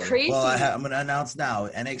 Which is crazy. Well, I'm going to announce now,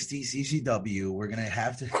 NXT CCW. We're going to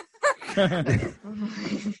have to.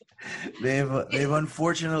 They've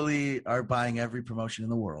unfortunately are buying every promotion in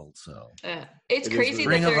the world. So it's crazy.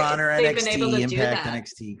 Ring of Honor, they've NXT, been able to Impact, do that.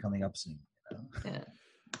 NXT coming up soon. You know? Yeah.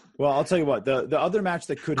 Well, I'll tell you what. The other match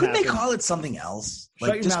that could couldn't happen, they call it something else?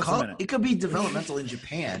 Like, just call it could be developmental in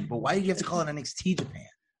Japan, but why did you have to call it NXT Japan?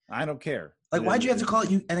 I don't care. Like, why'd you have to call it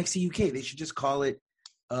NXT UK? They should just call it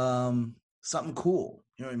something cool.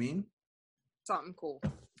 You know what I mean? Something cool.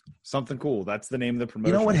 Something cool. That's the name of the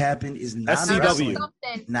promotion. You know what happened is SCW.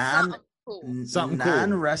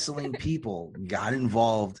 non-wrestling people got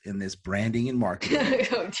involved in this branding and marketing,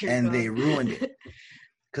 and they ruined it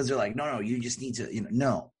because they're like, no, you just need to,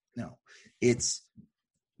 no. It's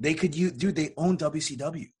they own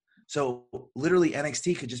WCW, so literally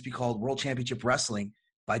NXT could just be called World Championship Wrestling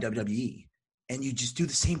by WWE, and you just do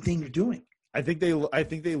the same thing you're doing. I think they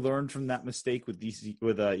learned from that mistake with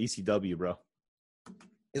ECW, bro.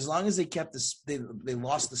 As long as they kept they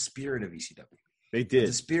lost the spirit of ECW. They did.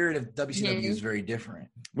 The spirit of WCW is very different.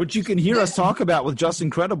 Which you can hear us talk about with Just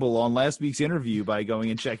Incredible on last week's interview by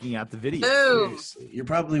going and checking out the video. Seriously. You're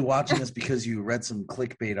probably watching this because you read some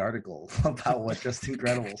clickbait article about what Just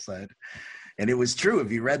Incredible said. And it was true.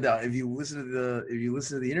 If you listen to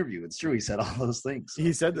the interview, it's true. He said all those things.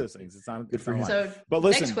 He said those things. It's not good for him. So, but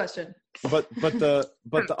listen, next question. But the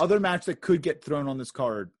other match that could get thrown on this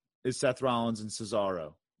card is Seth Rollins and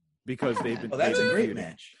Cesaro. because they've been. Oh, that's they've a been great feuding.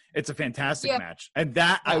 match. It's a fantastic match, and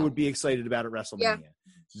that I Yeah. would be excited about at WrestleMania. Yeah.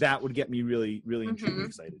 That would get me really, really and truly Mhm.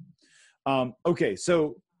 excited. Okay,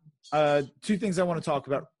 so two things I want to talk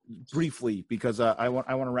about briefly because I want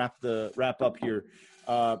to wrap up here.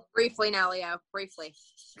 Briefly now, Leo. Briefly.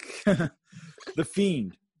 The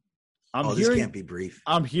Fiend. This can't be brief.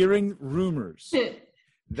 I'm hearing rumors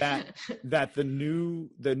that the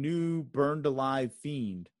new burned alive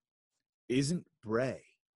Fiend isn't Bray.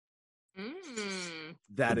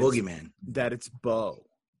 That The it's boogeyman. that it's Bo.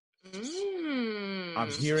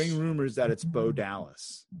 I'm hearing rumors that it's Bo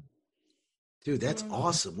Dallas. Dude, that's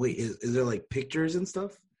awesome. Wait, is there like pictures and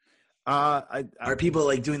stuff? Are people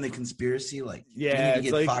like doing the conspiracy? Like, yeah, you need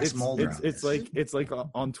to get Fox Mulder on it's this. it's like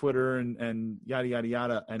on Twitter and yada yada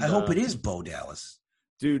yada. And I hope it is Bo Dallas,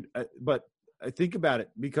 dude. But I think about it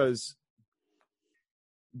because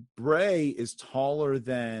Bray is taller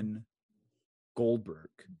than Goldberg,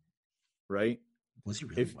 right? Was he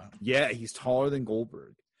really? Wow. Yeah, he's taller than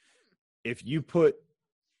Goldberg. If you put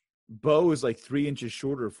Bo is like 3 inches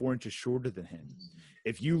shorter, 4 inches shorter than him.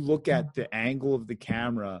 If you look at the angle of the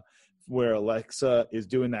camera where Alexa is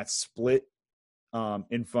doing that split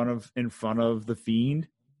in front of the Fiend.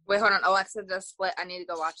 Wait, hold on. Alexa does split. I need to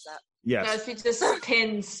go watch that. Yes. No, she just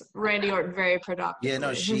pins Randy Orton very productively. Yeah,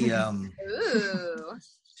 no, she Ooh.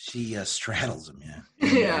 she straddles him. Yeah.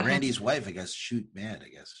 Yeah. Randy's wife, I guess, shoot mad. I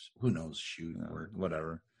guess who knows, shoot or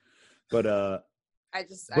whatever. But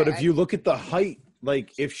If you look at the height,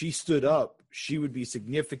 like if she stood up, she would be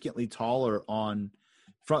significantly taller on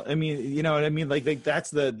front. I mean, you know what I mean? Like that's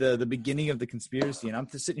the beginning of the conspiracy. And I'm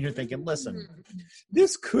just sitting here thinking, listen,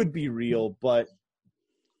 this could be real, but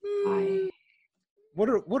what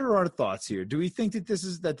are our thoughts here? Do we think that this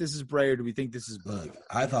is Bray, or do we think this is Bo? look.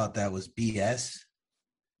 I thought that was BS,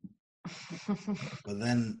 but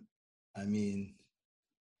then, I mean,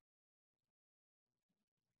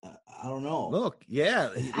 I don't know. Look, yeah,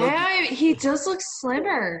 He does look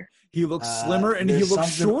slimmer. he looks slimmer and he there's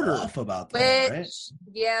looks something shorter. off about that, Which, right?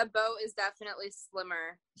 yeah, Bo is definitely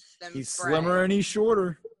slimmer than He's Bray. slimmer and he's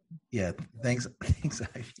shorter. Yeah, thanks,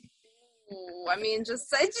 Ivy. Ooh, I mean, just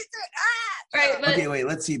say Right, but Okay, wait.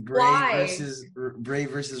 Let's see why? Bray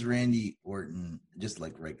versus Randy Orton. Just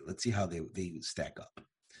like let's see how they stack up.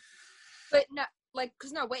 But no,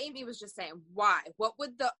 because what Amy was just saying. Why?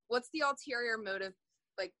 What's the ulterior motive,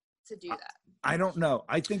 like, to do that? I don't know.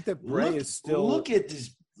 I think that Bray is still. Look at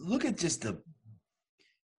this. Look at just the.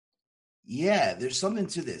 Yeah, there's something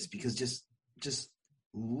to this because just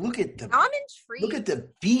look at the. I'm intrigued. Look at the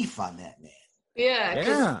beef on that man. yeah,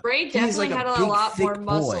 because Yeah. Bray He's definitely like had a a big, lot more thick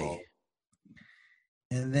muscle. boy.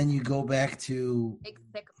 And then you go back to Big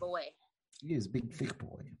thick boy. he is a big thick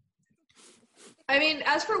boy. I mean,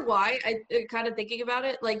 as for why, I kind of thinking about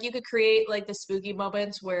it, like you could create like the spooky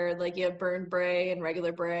moments where like you have burned Bray and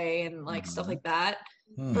regular Bray and like stuff like that.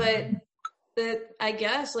 But I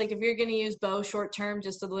guess like if you're going to use Bo short term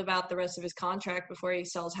just to live out the rest of his contract before he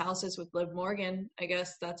sells houses with Liv Morgan, I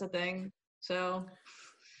guess that's a thing. So.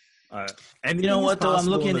 And You know what though? I'm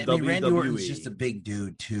looking at at Randy Orton's just a big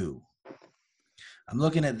dude too. I'm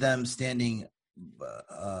looking at them standing.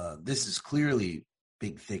 This is clearly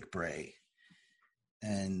big, thick Bray,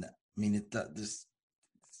 and I mean,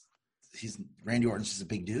 Randy Orton's just a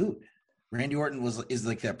big dude. Randy Orton is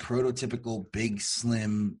like that prototypical big,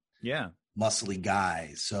 slim, muscly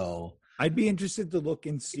guy. So I'd be interested to look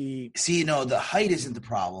and see. See, no, the height isn't the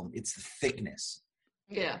problem; it's the thickness.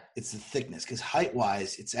 Yeah, it's the thickness because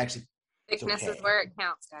height-wise, it's actually Thickness is where it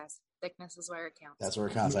counts, guys. Thickness is where it counts. That's where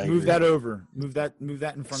it counts. I Move agree. that over. Move that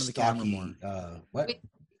in front of the camera Stocky, more. What?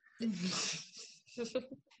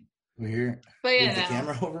 We're here. But yeah, Move the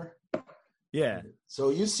camera over. Yeah. So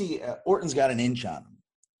you see, Orton's got an inch on him.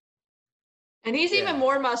 and he's even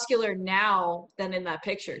more muscular now than in that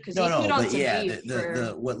picture because he put on but some yeah, beef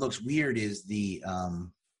the what looks weird is the You're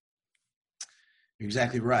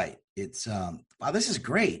exactly right. It's wow, this is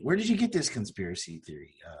great. Where did you get this conspiracy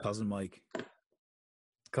theory? Cousin Mike.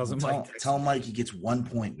 Tell Mike he gets 1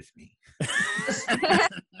 point with me.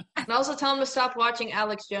 And also tell him to stop watching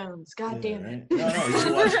Alex Jones. God damn it. Right?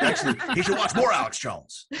 No, he should watch more Alex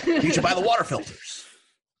Jones. He should buy the water filters.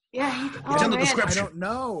 Yeah, It's in the description.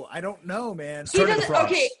 I don't know, man. It's turning the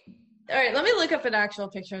frogs. Okay. All right, let me look up an actual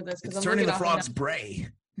picture of this. It's turning the frogs Bray.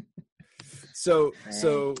 So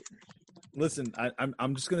listen,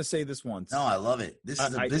 I'm just gonna say this once. No, I love it. This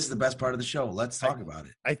is the best part of the show. Let's talk about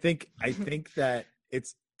it. I think that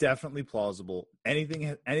it's definitely plausible. Anything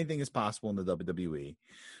is possible in the WWE.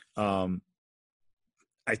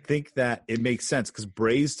 I think that it makes sense because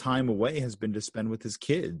Bray's time away has been to spend with his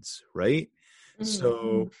kids, right? Mm-hmm.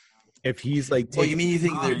 So if he's like, Oh, you mean you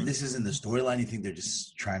think time, this isn't the storyline? You think they're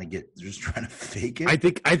just trying to fake it? I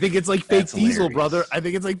think it's like fake That's Diesel, hilarious. brother. I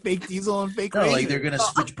think it's like fake Diesel and fake No, Razor. like they're gonna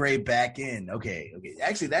switch Bray back in. Okay.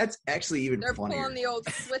 Actually, that's actually even They're funnier. pulling the old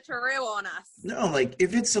switcheroo on us. No, like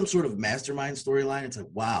if it's some sort of mastermind storyline, it's like,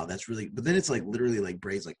 wow, that's really. But then it's like literally like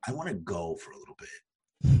Bray's like, I want to go for a little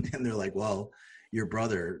bit, and they're like, well, your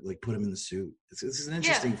brother, like, put him in the suit. This is an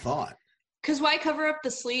interesting thought. Because why cover up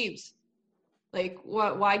the sleeves? Like,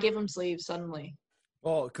 why give him sleeves suddenly?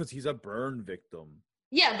 Well, because he's a burn victim.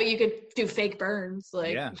 Yeah, but you could do fake burns.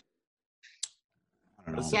 Like, Yeah.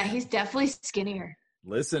 I don't know. Yeah, he's definitely skinnier.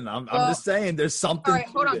 Listen, I'm Well, just saying there's something. All right,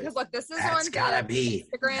 hold to on, it. because look, this is That's on gotta the be.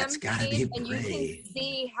 Instagram That's gotta page, be and you Bray. can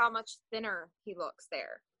see how much thinner he looks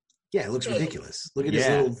there. Yeah, it looks Big. ridiculous. Look at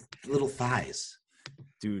Yeah. his little thighs.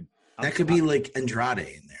 Dude. That could be like Andrade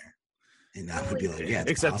in there. And I would be like, yeah,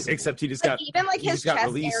 it's possible. except he just But got even like he his just got chest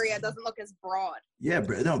released. area doesn't look as broad. Yeah,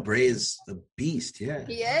 Bray is a beast. Yeah,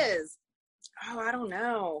 He is. Oh, I don't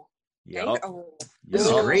know. Yup. Oh. this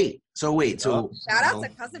is Ooh. great. So wait, so Shout out well,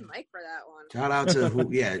 to Cousin Mike for that one. shout out to who?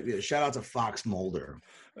 Yeah, shout out to Fox Mulder,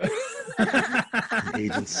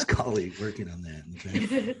 Agent Scully, working on that.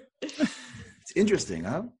 Okay. It's interesting,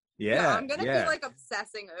 huh? Yeah, I'm gonna yeah. be like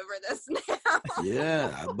obsessing over this now.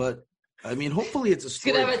 Yeah, but I mean, hopefully it's a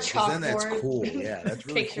story. gonna have a 'cause then that's chalkboard. cool. Yeah, that's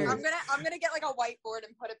really Picture. cool. I'm gonna get like a whiteboard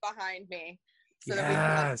and put it behind me so that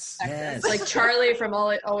Yes. we can Yes. Like Charlie from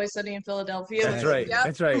Always Sunny in Philadelphia. That's right. Yep.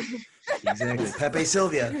 That's right. Exactly. Pepe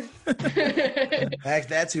Sylvia. Heck,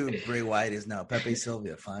 that's who Bray Wyatt is now. Pepe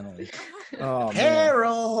Sylvia, finally. Oh, man.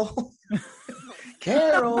 Carol.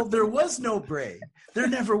 Carol, there was no Bray. There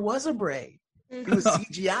never was a Bray. It was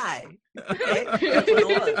CGI. Okay? That's what it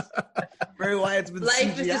was. Bray Wyatt's been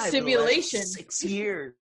Life is a CGI for the last simulation. 6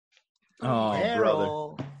 years. Oh,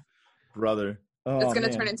 Carol. brother. Oh, It's gonna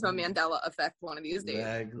man. turn into a Mandela effect one of these days.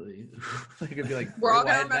 Exactly. It could be like We're all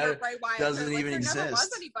Bray gonna Wyatt remember Bray Wyatt. doesn't Like, even there never was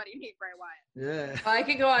exist. anybody named Bray Wyatt. Yeah. I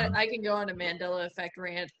can go on a Mandela effect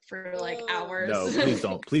rant for like hours. No, please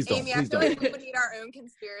don't. Please don't. Amy, I Please feel don't. like we would need our own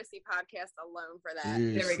conspiracy podcast alone for that.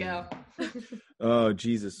 There we go. Oh,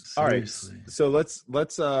 Jesus. All right. Seriously. So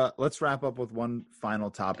let's wrap up with one final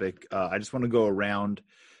topic. I just want to go around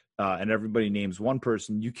and everybody names one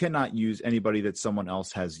person. You cannot use anybody that someone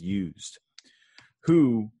else has used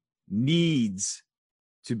who needs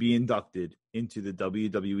to be inducted into the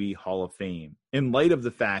WWE Hall of Fame in light of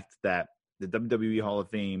the fact that the WWE Hall of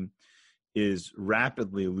Fame is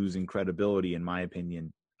rapidly losing credibility, in my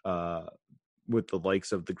opinion, with the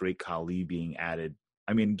likes of the Great Khali being added.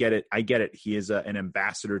 I mean, I get it. He is an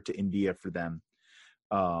ambassador to India for them.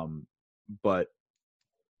 But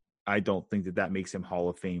I don't think that makes him Hall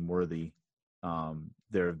of Fame worthy.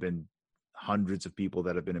 There have been hundreds of people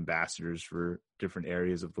that have been ambassadors for different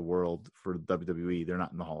areas of the world for WWE. They're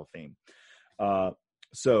not in the Hall of Fame.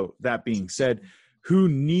 So that being said, who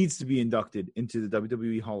needs to be inducted into the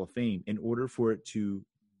WWE Hall of Fame in order for it to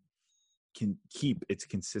keep its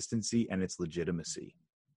consistency and its legitimacy?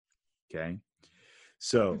 Okay.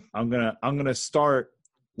 So I'm gonna start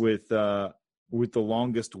with the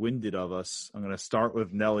longest winded of us. I'm gonna start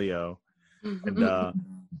with Nelio, and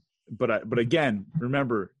but again,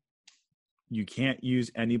 remember, you can't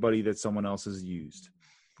use anybody that someone else has used.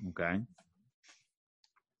 Okay.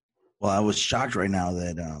 Well, I was shocked right now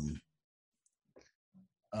that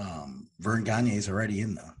Vern Gagne is already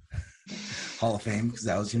in the Hall of Fame because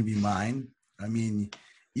that was going to be mine. I mean,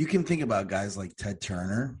 you can think about guys like Ted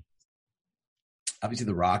Turner. Obviously,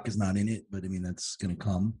 The Rock is not in it, but I mean, that's going to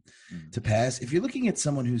come to pass. If you're looking at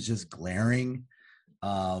someone who's just glaring,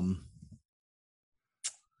 I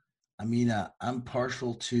mean, I'm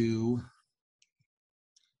partial to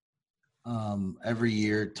every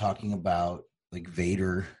year talking about like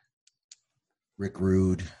Vader, Rick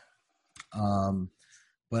Rude.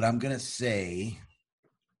 But I'm going to say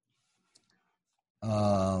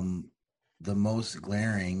the most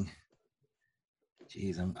glaring,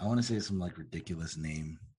 geez, I want to say some like ridiculous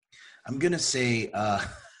name. I'm going to say,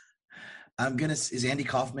 is Andy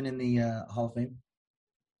Kaufman in the Hall of Fame?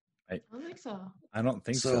 I don't think so. I don't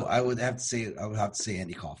think so. I would have to say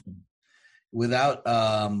Andy Kaufman. Without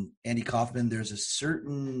Andy Kaufman, there's a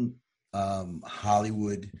certain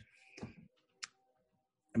Hollywood.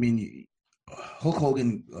 I mean, Hulk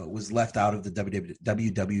Hogan was left out of the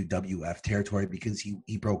WWF territory because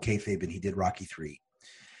he broke kayfabe and he did Rocky III.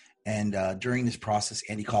 And during this process,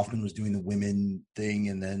 Andy Kaufman was doing the women thing,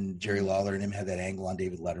 and then Jerry Lawler and him had that angle on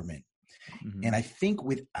David Letterman. Mm-hmm. And I think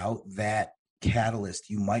without that catalyst,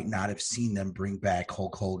 you might not have seen them bring back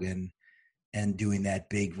Hulk Hogan and doing that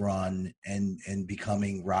big run and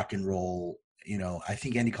becoming rock and roll I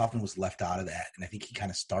think Andy Kaufman was left out of that, and I think he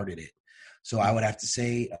kind of started it. So I would have to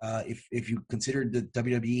say, if you consider the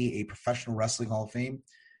WWE a professional wrestling Hall of Fame,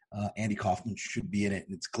 Andy Kaufman should be in it,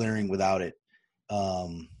 and it's glaring without it.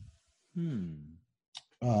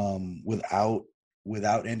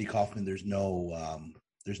 Without Andy Kaufman, there's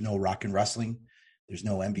no Rock and Wrestling, there's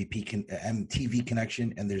no MTV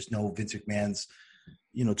connection, and there's no Vince McMahon's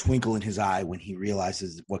twinkle in his eye when he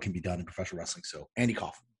realizes what can be done in professional wrestling. So Andy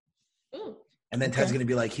Kaufman. Ooh. And then Ted's going to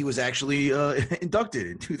be like, he was actually inducted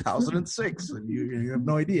in 2006, and you have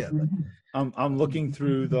no idea. I'm looking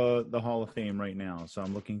through the Hall of Fame right now, so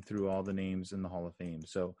I'm looking through all the names in the Hall of Fame.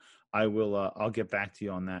 So I will. I'll get back to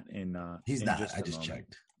you on that. He's not. I just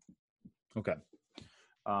checked. Okay.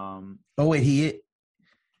 Oh wait, he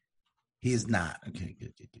is not. Okay,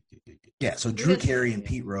 good. Yeah. So Drew Carey and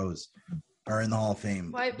Pete Rose are in the Hall of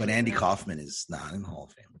Fame, but Andy Kaufman is not in the Hall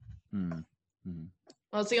of Fame.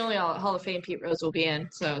 Well, it's the only Hall of Fame Pete Rose will be in,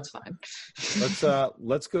 so it's fine.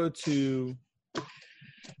 Let's go to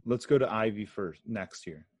Ivy next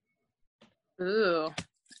here. Ooh.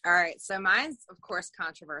 All right. So mine's of course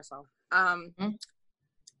controversial.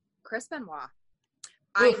 Chris Benoit.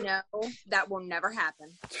 I know that will never happen.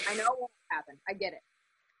 I know it won't happen. I get it.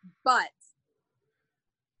 But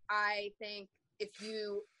I think if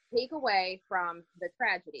you take away from the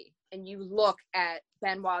tragedy and you look at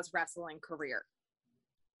Benoit's wrestling career,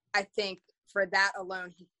 I think for that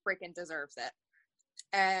alone, he freaking deserves it.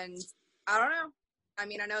 And I don't know. I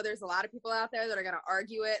mean, I know there's a lot of people out there that are going to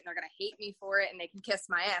argue it and they're going to hate me for it and they can kiss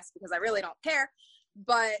my ass because I really don't care.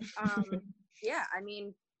 But yeah, I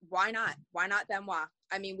mean, why not? Why not Benoit?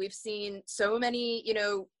 I mean, we've seen so many,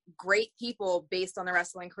 great people based on the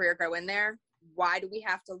wrestling career go in there. Why do we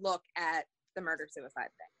have to look at the murder-suicide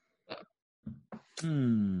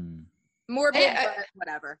thing? Morbid, but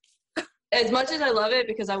whatever. As much as I love it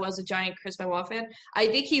because I was a giant Chris Benoit fan, I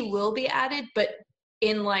think he will be added, but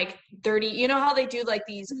in like 30, you know how they do like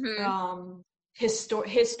these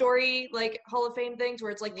history like Hall of Fame things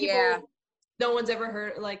where it's like people no one's ever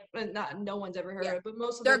heard, like not no one's ever heard of it, but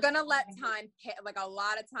most of they're gonna let time like a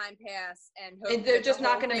lot of time pass and they're just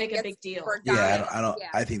not gonna make a big deal. I don't.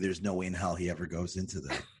 I think there's no way in hell he ever goes into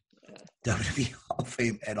the WWE Hall of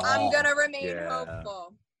Fame at all. I'm gonna remain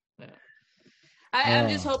hopeful. Yeah. I'm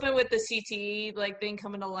just hoping with the CTE like thing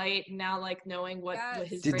coming to light and now like knowing what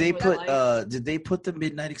his did they put like. Did they put the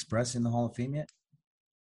Midnight Express in the Hall of Fame yet?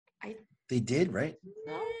 They did, right?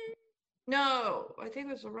 No, I think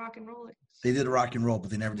it was a Rock and Roll. They did a Rock and Roll, but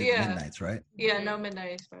they never did the Midnights, right? Yeah, no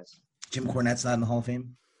Midnight Express. Jim Cornette's not in the Hall of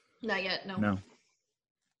Fame? Not yet, no.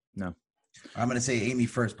 No. I'm going to say Amy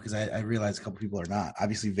first because I realize a couple people are not.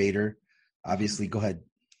 Obviously, Vader. Obviously, go ahead.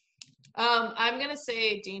 I'm going to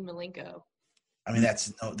say Dean Malenko. I mean,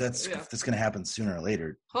 that's going to happen sooner or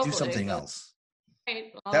later. Hopefully, do something else.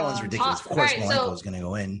 Right, that one's ridiculous. Of course, Malenko's going to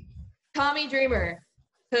go in. Tommy Dreamer.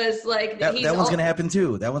 Because like that one's gonna happen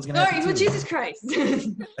too. That one's gonna happen too. Jesus Christ!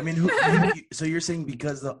 I mean, so you're saying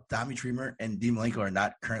because Tommy Dreamer and Dean Malenko are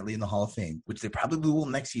not currently in the Hall of Fame, which they probably will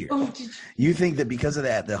next year. You think that because of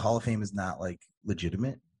that, the Hall of Fame is not like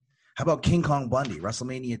legitimate? How about King Kong Bundy,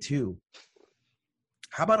 WrestleMania 2?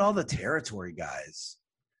 How about all the territory guys?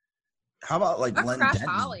 How about like Len Denton?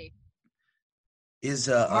 Holly. Is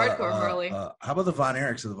Hardcore Harley? How about the Von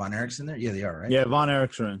Erichs? Are the Von Erichs in there? Yeah, they are, right? Yeah, Von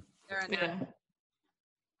Erichs are in. They're in there. Yeah.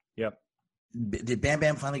 Yep. Did Bam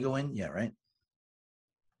Bam finally go in? Yeah, right.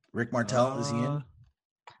 Rick Martel, is he in?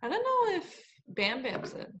 I don't know if Bam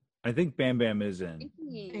Bam's in. I think Bam Bam is in.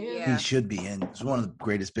 He should be in. He's one of the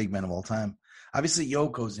greatest big men of all time. Obviously,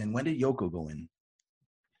 Yoko's in. When did Yoko go in?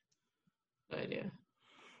 No idea.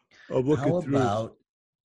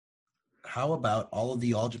 How about all of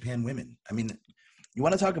the All Japan women? I mean, you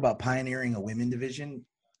want to talk about pioneering a women division,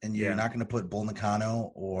 and you're not going to put Bull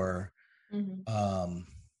Nakano or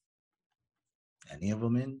any of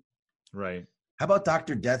them in? Right. How about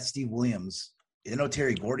Dr. Death, Steve Williams? I know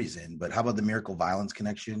Terry Gordy's in, but how about the Miracle Violence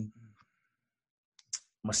Connection?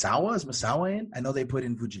 Masawa? Is Masawa in? I know they put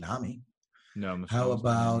in Fujinami. No, Masawa's how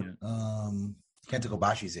about Kenta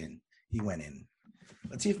Kobashi's in? He went in.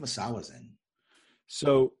 Let's see if Masawa's in.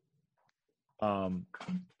 So,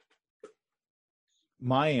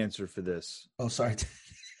 my answer for this. Oh, sorry.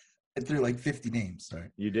 I threw like 50 names. Sorry.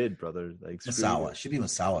 You did, brother. Like Masawa. Should be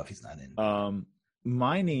Masawa if he's not in.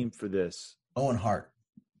 My name for this. Owen Hart.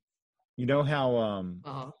 You know how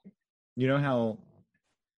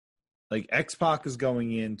like X-Pac is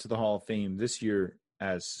going into the Hall of Fame this year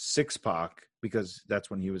as 6-Pac because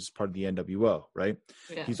that's when he was part of the NWO, right?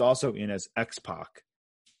 Yeah. He's also in as X-Pac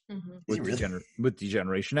with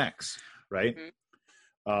Degeneration X, right?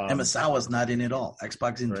 And Masawa's not in at all.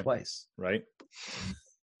 X-Pac's in twice. Right.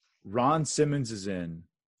 Ron Simmons is in,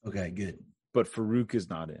 Okay, good. but Farouk is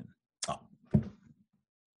not in. Oh,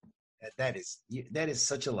 that is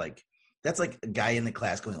such a that's like a guy in the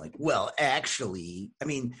class going like, well, actually, I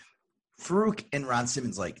mean, Farouk and Ron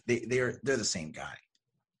Simmons, like they're the same guy.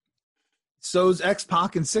 So's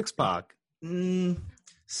X-Pac and Six-Pac.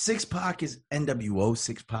 Six-Pac is NWO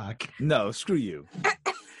Six-Pac. No, screw you.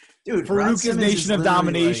 Dude, Farouk is Nation of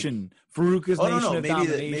Domination. Farouk is Nation of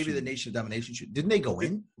Domination. Maybe the Nation of Domination should. Didn't they go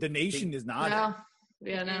in? The Nation is not No. in.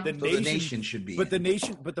 Yeah, no. The So the Nation should be. But the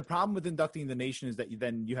Nation, but the problem with inducting the Nation is that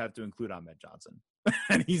you have to include Ahmed Johnson,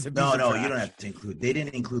 and he's a piece of no, trash. you don't have to include. They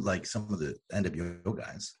didn't include like some of the NWO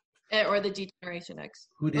guys. Or the Generation X.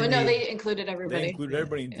 Who did no, they- they included everybody. They included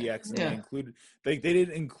everybody in DX, and Yeah. they included they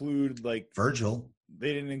didn't include like Virgil.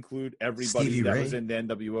 they didn't include everybody Stevie that Ray. was in the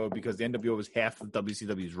NWO because the NWO was half of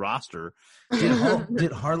WCW's roster.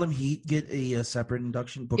 Did Harlem Heat get a separate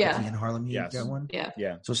induction? Booker Yeah. T and Harlem Heat Yes. got one. Yeah.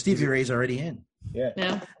 Yeah, So Stevie Ray's already in.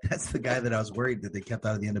 Yeah. That's the guy that I was worried that they kept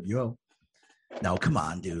out of the NWO. No, come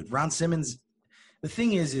on, dude. Ron Simmons. The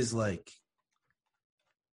thing is like,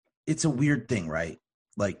 it's a weird thing, right?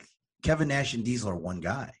 Like Kevin Nash and Diesel are one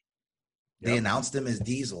guy. They Yep. announced him as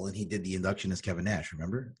Diesel, and he did the induction as Kevin Nash.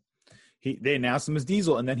 Remember? they announced him as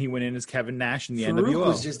Diesel, and then he went in as Kevin Nash in the Farouk NWO.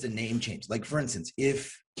 was just a name change. Like, for instance,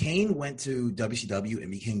 if Kane went to WCW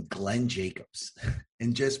and became Glenn Jacobs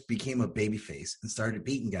and just became a babyface and started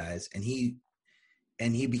beating guys, and he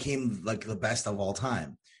became like the best of all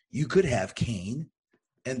time, you could have Kane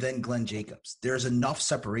and then Glenn Jacobs. There's enough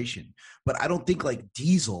separation. But I don't think like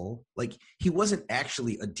Diesel, like he wasn't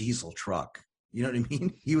actually a diesel truck. You know what I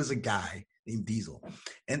mean? He was a guy named Diesel.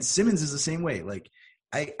 And Simmons is the same way. Like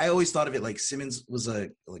I always thought of it like Simmons was a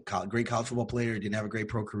great college football player, didn't have a great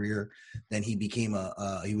pro career. Then he became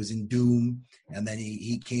he was in Doom, and then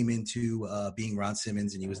he came into being Ron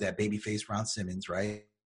Simmons, and he was that babyface Ron Simmons, right?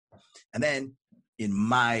 And then in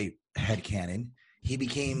my headcanon, he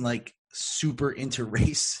became like super into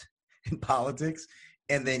race and politics,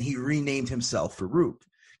 and then he renamed himself Farouk.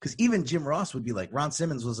 Because even Jim Ross would be like, Ron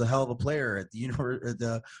Simmons was a hell of a player at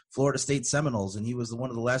the Florida State Seminoles, and he was one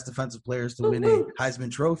of the last defensive players to win a Heisman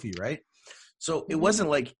Trophy, right? So it wasn't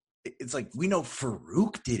like it's like we know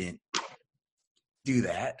Farouk didn't do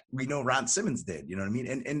that. We know Ron Simmons did. You know what I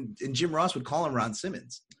mean? And Jim Ross would call him Ron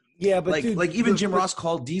Simmons. Yeah, but like even Jim Ross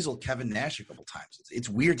called Diesel Kevin Nash a couple times. It's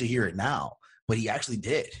weird to hear it now, but he actually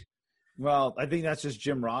did. Well, I think that's just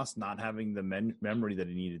Jim Ross not having the memory that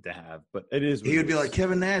he needed to have. But it is. He would be like,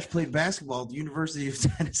 Kevin Nash played basketball at the University of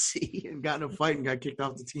Tennessee and got in a fight and got kicked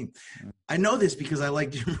off the team. I know this because I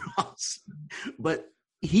like Jim Ross, but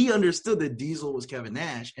he understood that Diesel was Kevin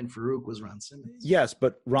Nash and Farouk was Ron Simmons. Yes,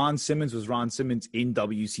 but Ron Simmons was Ron Simmons in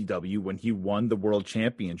WCW when he won the World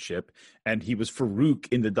Championship, and he was Farouk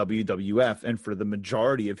in the WWF and for the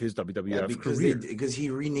majority of his WWF career. Because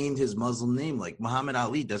he renamed his Muslim name. Like Muhammad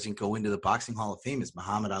Ali doesn't go into the Boxing Hall of Fame as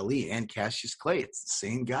Muhammad Ali and Cassius Clay. It's the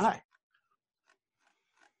same guy.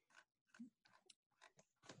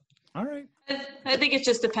 All right. I think it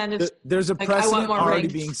just depends. There's a Like, I want precedent more already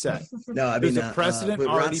rings. being set. No, I mean, There's a precedent but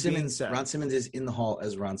already being set. Ron Simmons is in the hall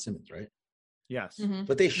as Ron Simmons, right? Yes. Mhm.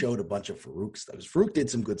 But they showed a bunch of Farouk stuff. Farouk did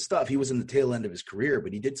some good stuff. He was in the tail end of his career,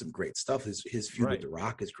 but he did some great stuff. His feud Right. with The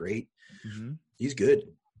Rock is great. Mm-hmm. He's good.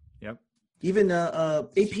 Yep. Even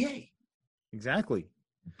APA. Exactly.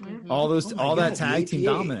 Mhm. All those, Oh my all God, that tag the team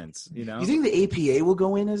APA. dominance. You know. You think the APA will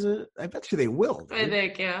go in as a? I bet you they will. I dude.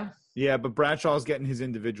 think, yeah. Yeah, but Bradshaw's getting his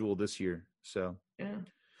individual this year, so Yeah.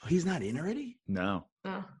 Oh, he's not in already. no.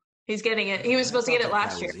 No. He's getting it. He was supposed to get it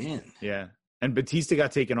last year. In. Yeah. And Batista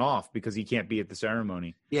got taken off because he can't be at the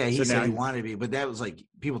ceremony. Yeah, he So said now- he wanted to be, but that was like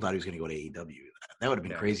people thought he was going to go to AEW. That would have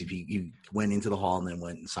been Yeah. crazy if he went into the hall and then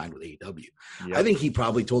went and signed with AEW. Yep. I think he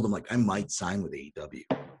probably told them like I might sign with AEW.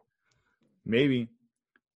 Maybe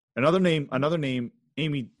another name.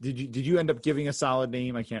 Amy, did you end up giving a solid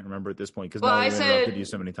name? I can't remember at this point because Well, I interrupted said you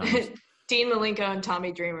so many times. Dean Malenko and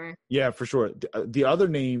Tommy Dreamer. Yeah, for sure. The other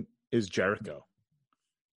name is Jericho.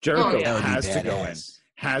 Jericho yeah. That would be has to go in. badass.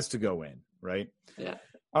 Has to go in, right? Yeah.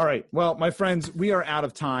 All right. Well, my friends, we are out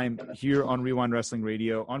of time here on Rewind Wrestling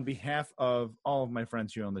Radio. On behalf of all of my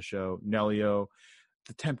friends here on the show, Nelio,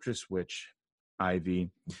 the Temptress Witch, Ivy,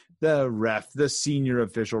 the ref, the senior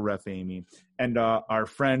official ref, Amy, and our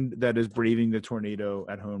friend that is braving the tornado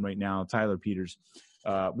at home right now, Tyler Peters.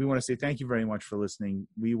 We want to say thank you very much for listening.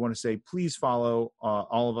 We want to say please follow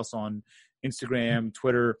all of us on Instagram,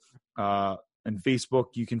 Twitter, and Facebook.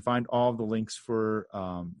 You can find all of the links for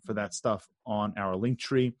that stuff on our link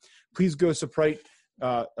tree. Please go Sprite.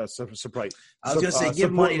 I was going to say give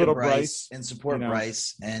support money to little Bryce and support you know.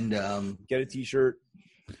 Bryce and Get a T-shirt.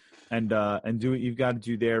 and do what you've got to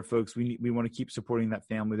do there, folks. We want to keep supporting that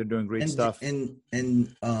family. They're doing great stuff. And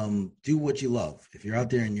do what you love. If you're out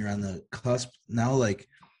there and you're on the cusp now, like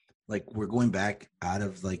we're going back out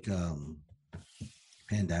of like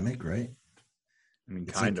pandemic, right? I mean,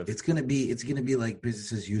 it's gonna be like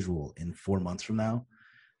business as usual in 4 months from now,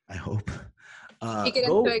 I hope. Speak it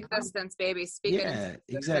into existence, baby. Speak it into existence.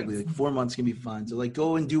 Exactly. Like 4 months can be fine. So like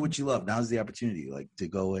go and do what you love. Now's the opportunity, like to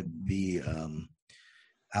go and be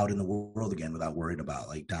out in the world again without worrying about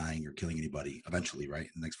like dying or killing anybody eventually, right?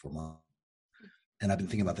 In the next 4 months. And I've been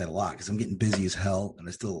thinking about that a lot because I'm getting busy as hell. And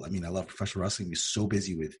I love professional wrestling. We're so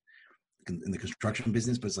busy in the construction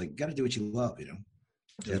business, but it's like, you got to do what you love, you know?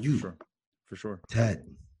 So yeah, for sure. Ted,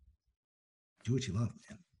 do what you love,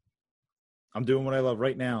 man. I'm doing what I love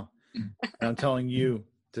right now. And I'm telling you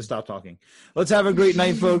to stop talking. Let's have a great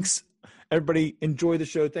night, folks. Everybody enjoy the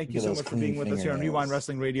show. Thank you so much for being with us here on Wre-Wind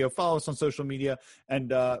Wrestling Radio. Follow us on social media,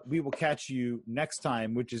 and we will catch you next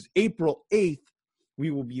time, which is April 8th.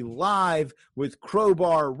 We will be live with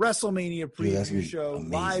Crowbar WrestleMania preview show,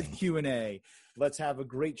 amazing. Live Q&A. Let's have a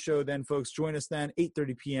great show then, folks. Join us then,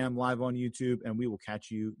 8:30 p.m. live on YouTube, and we will catch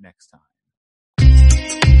you next time.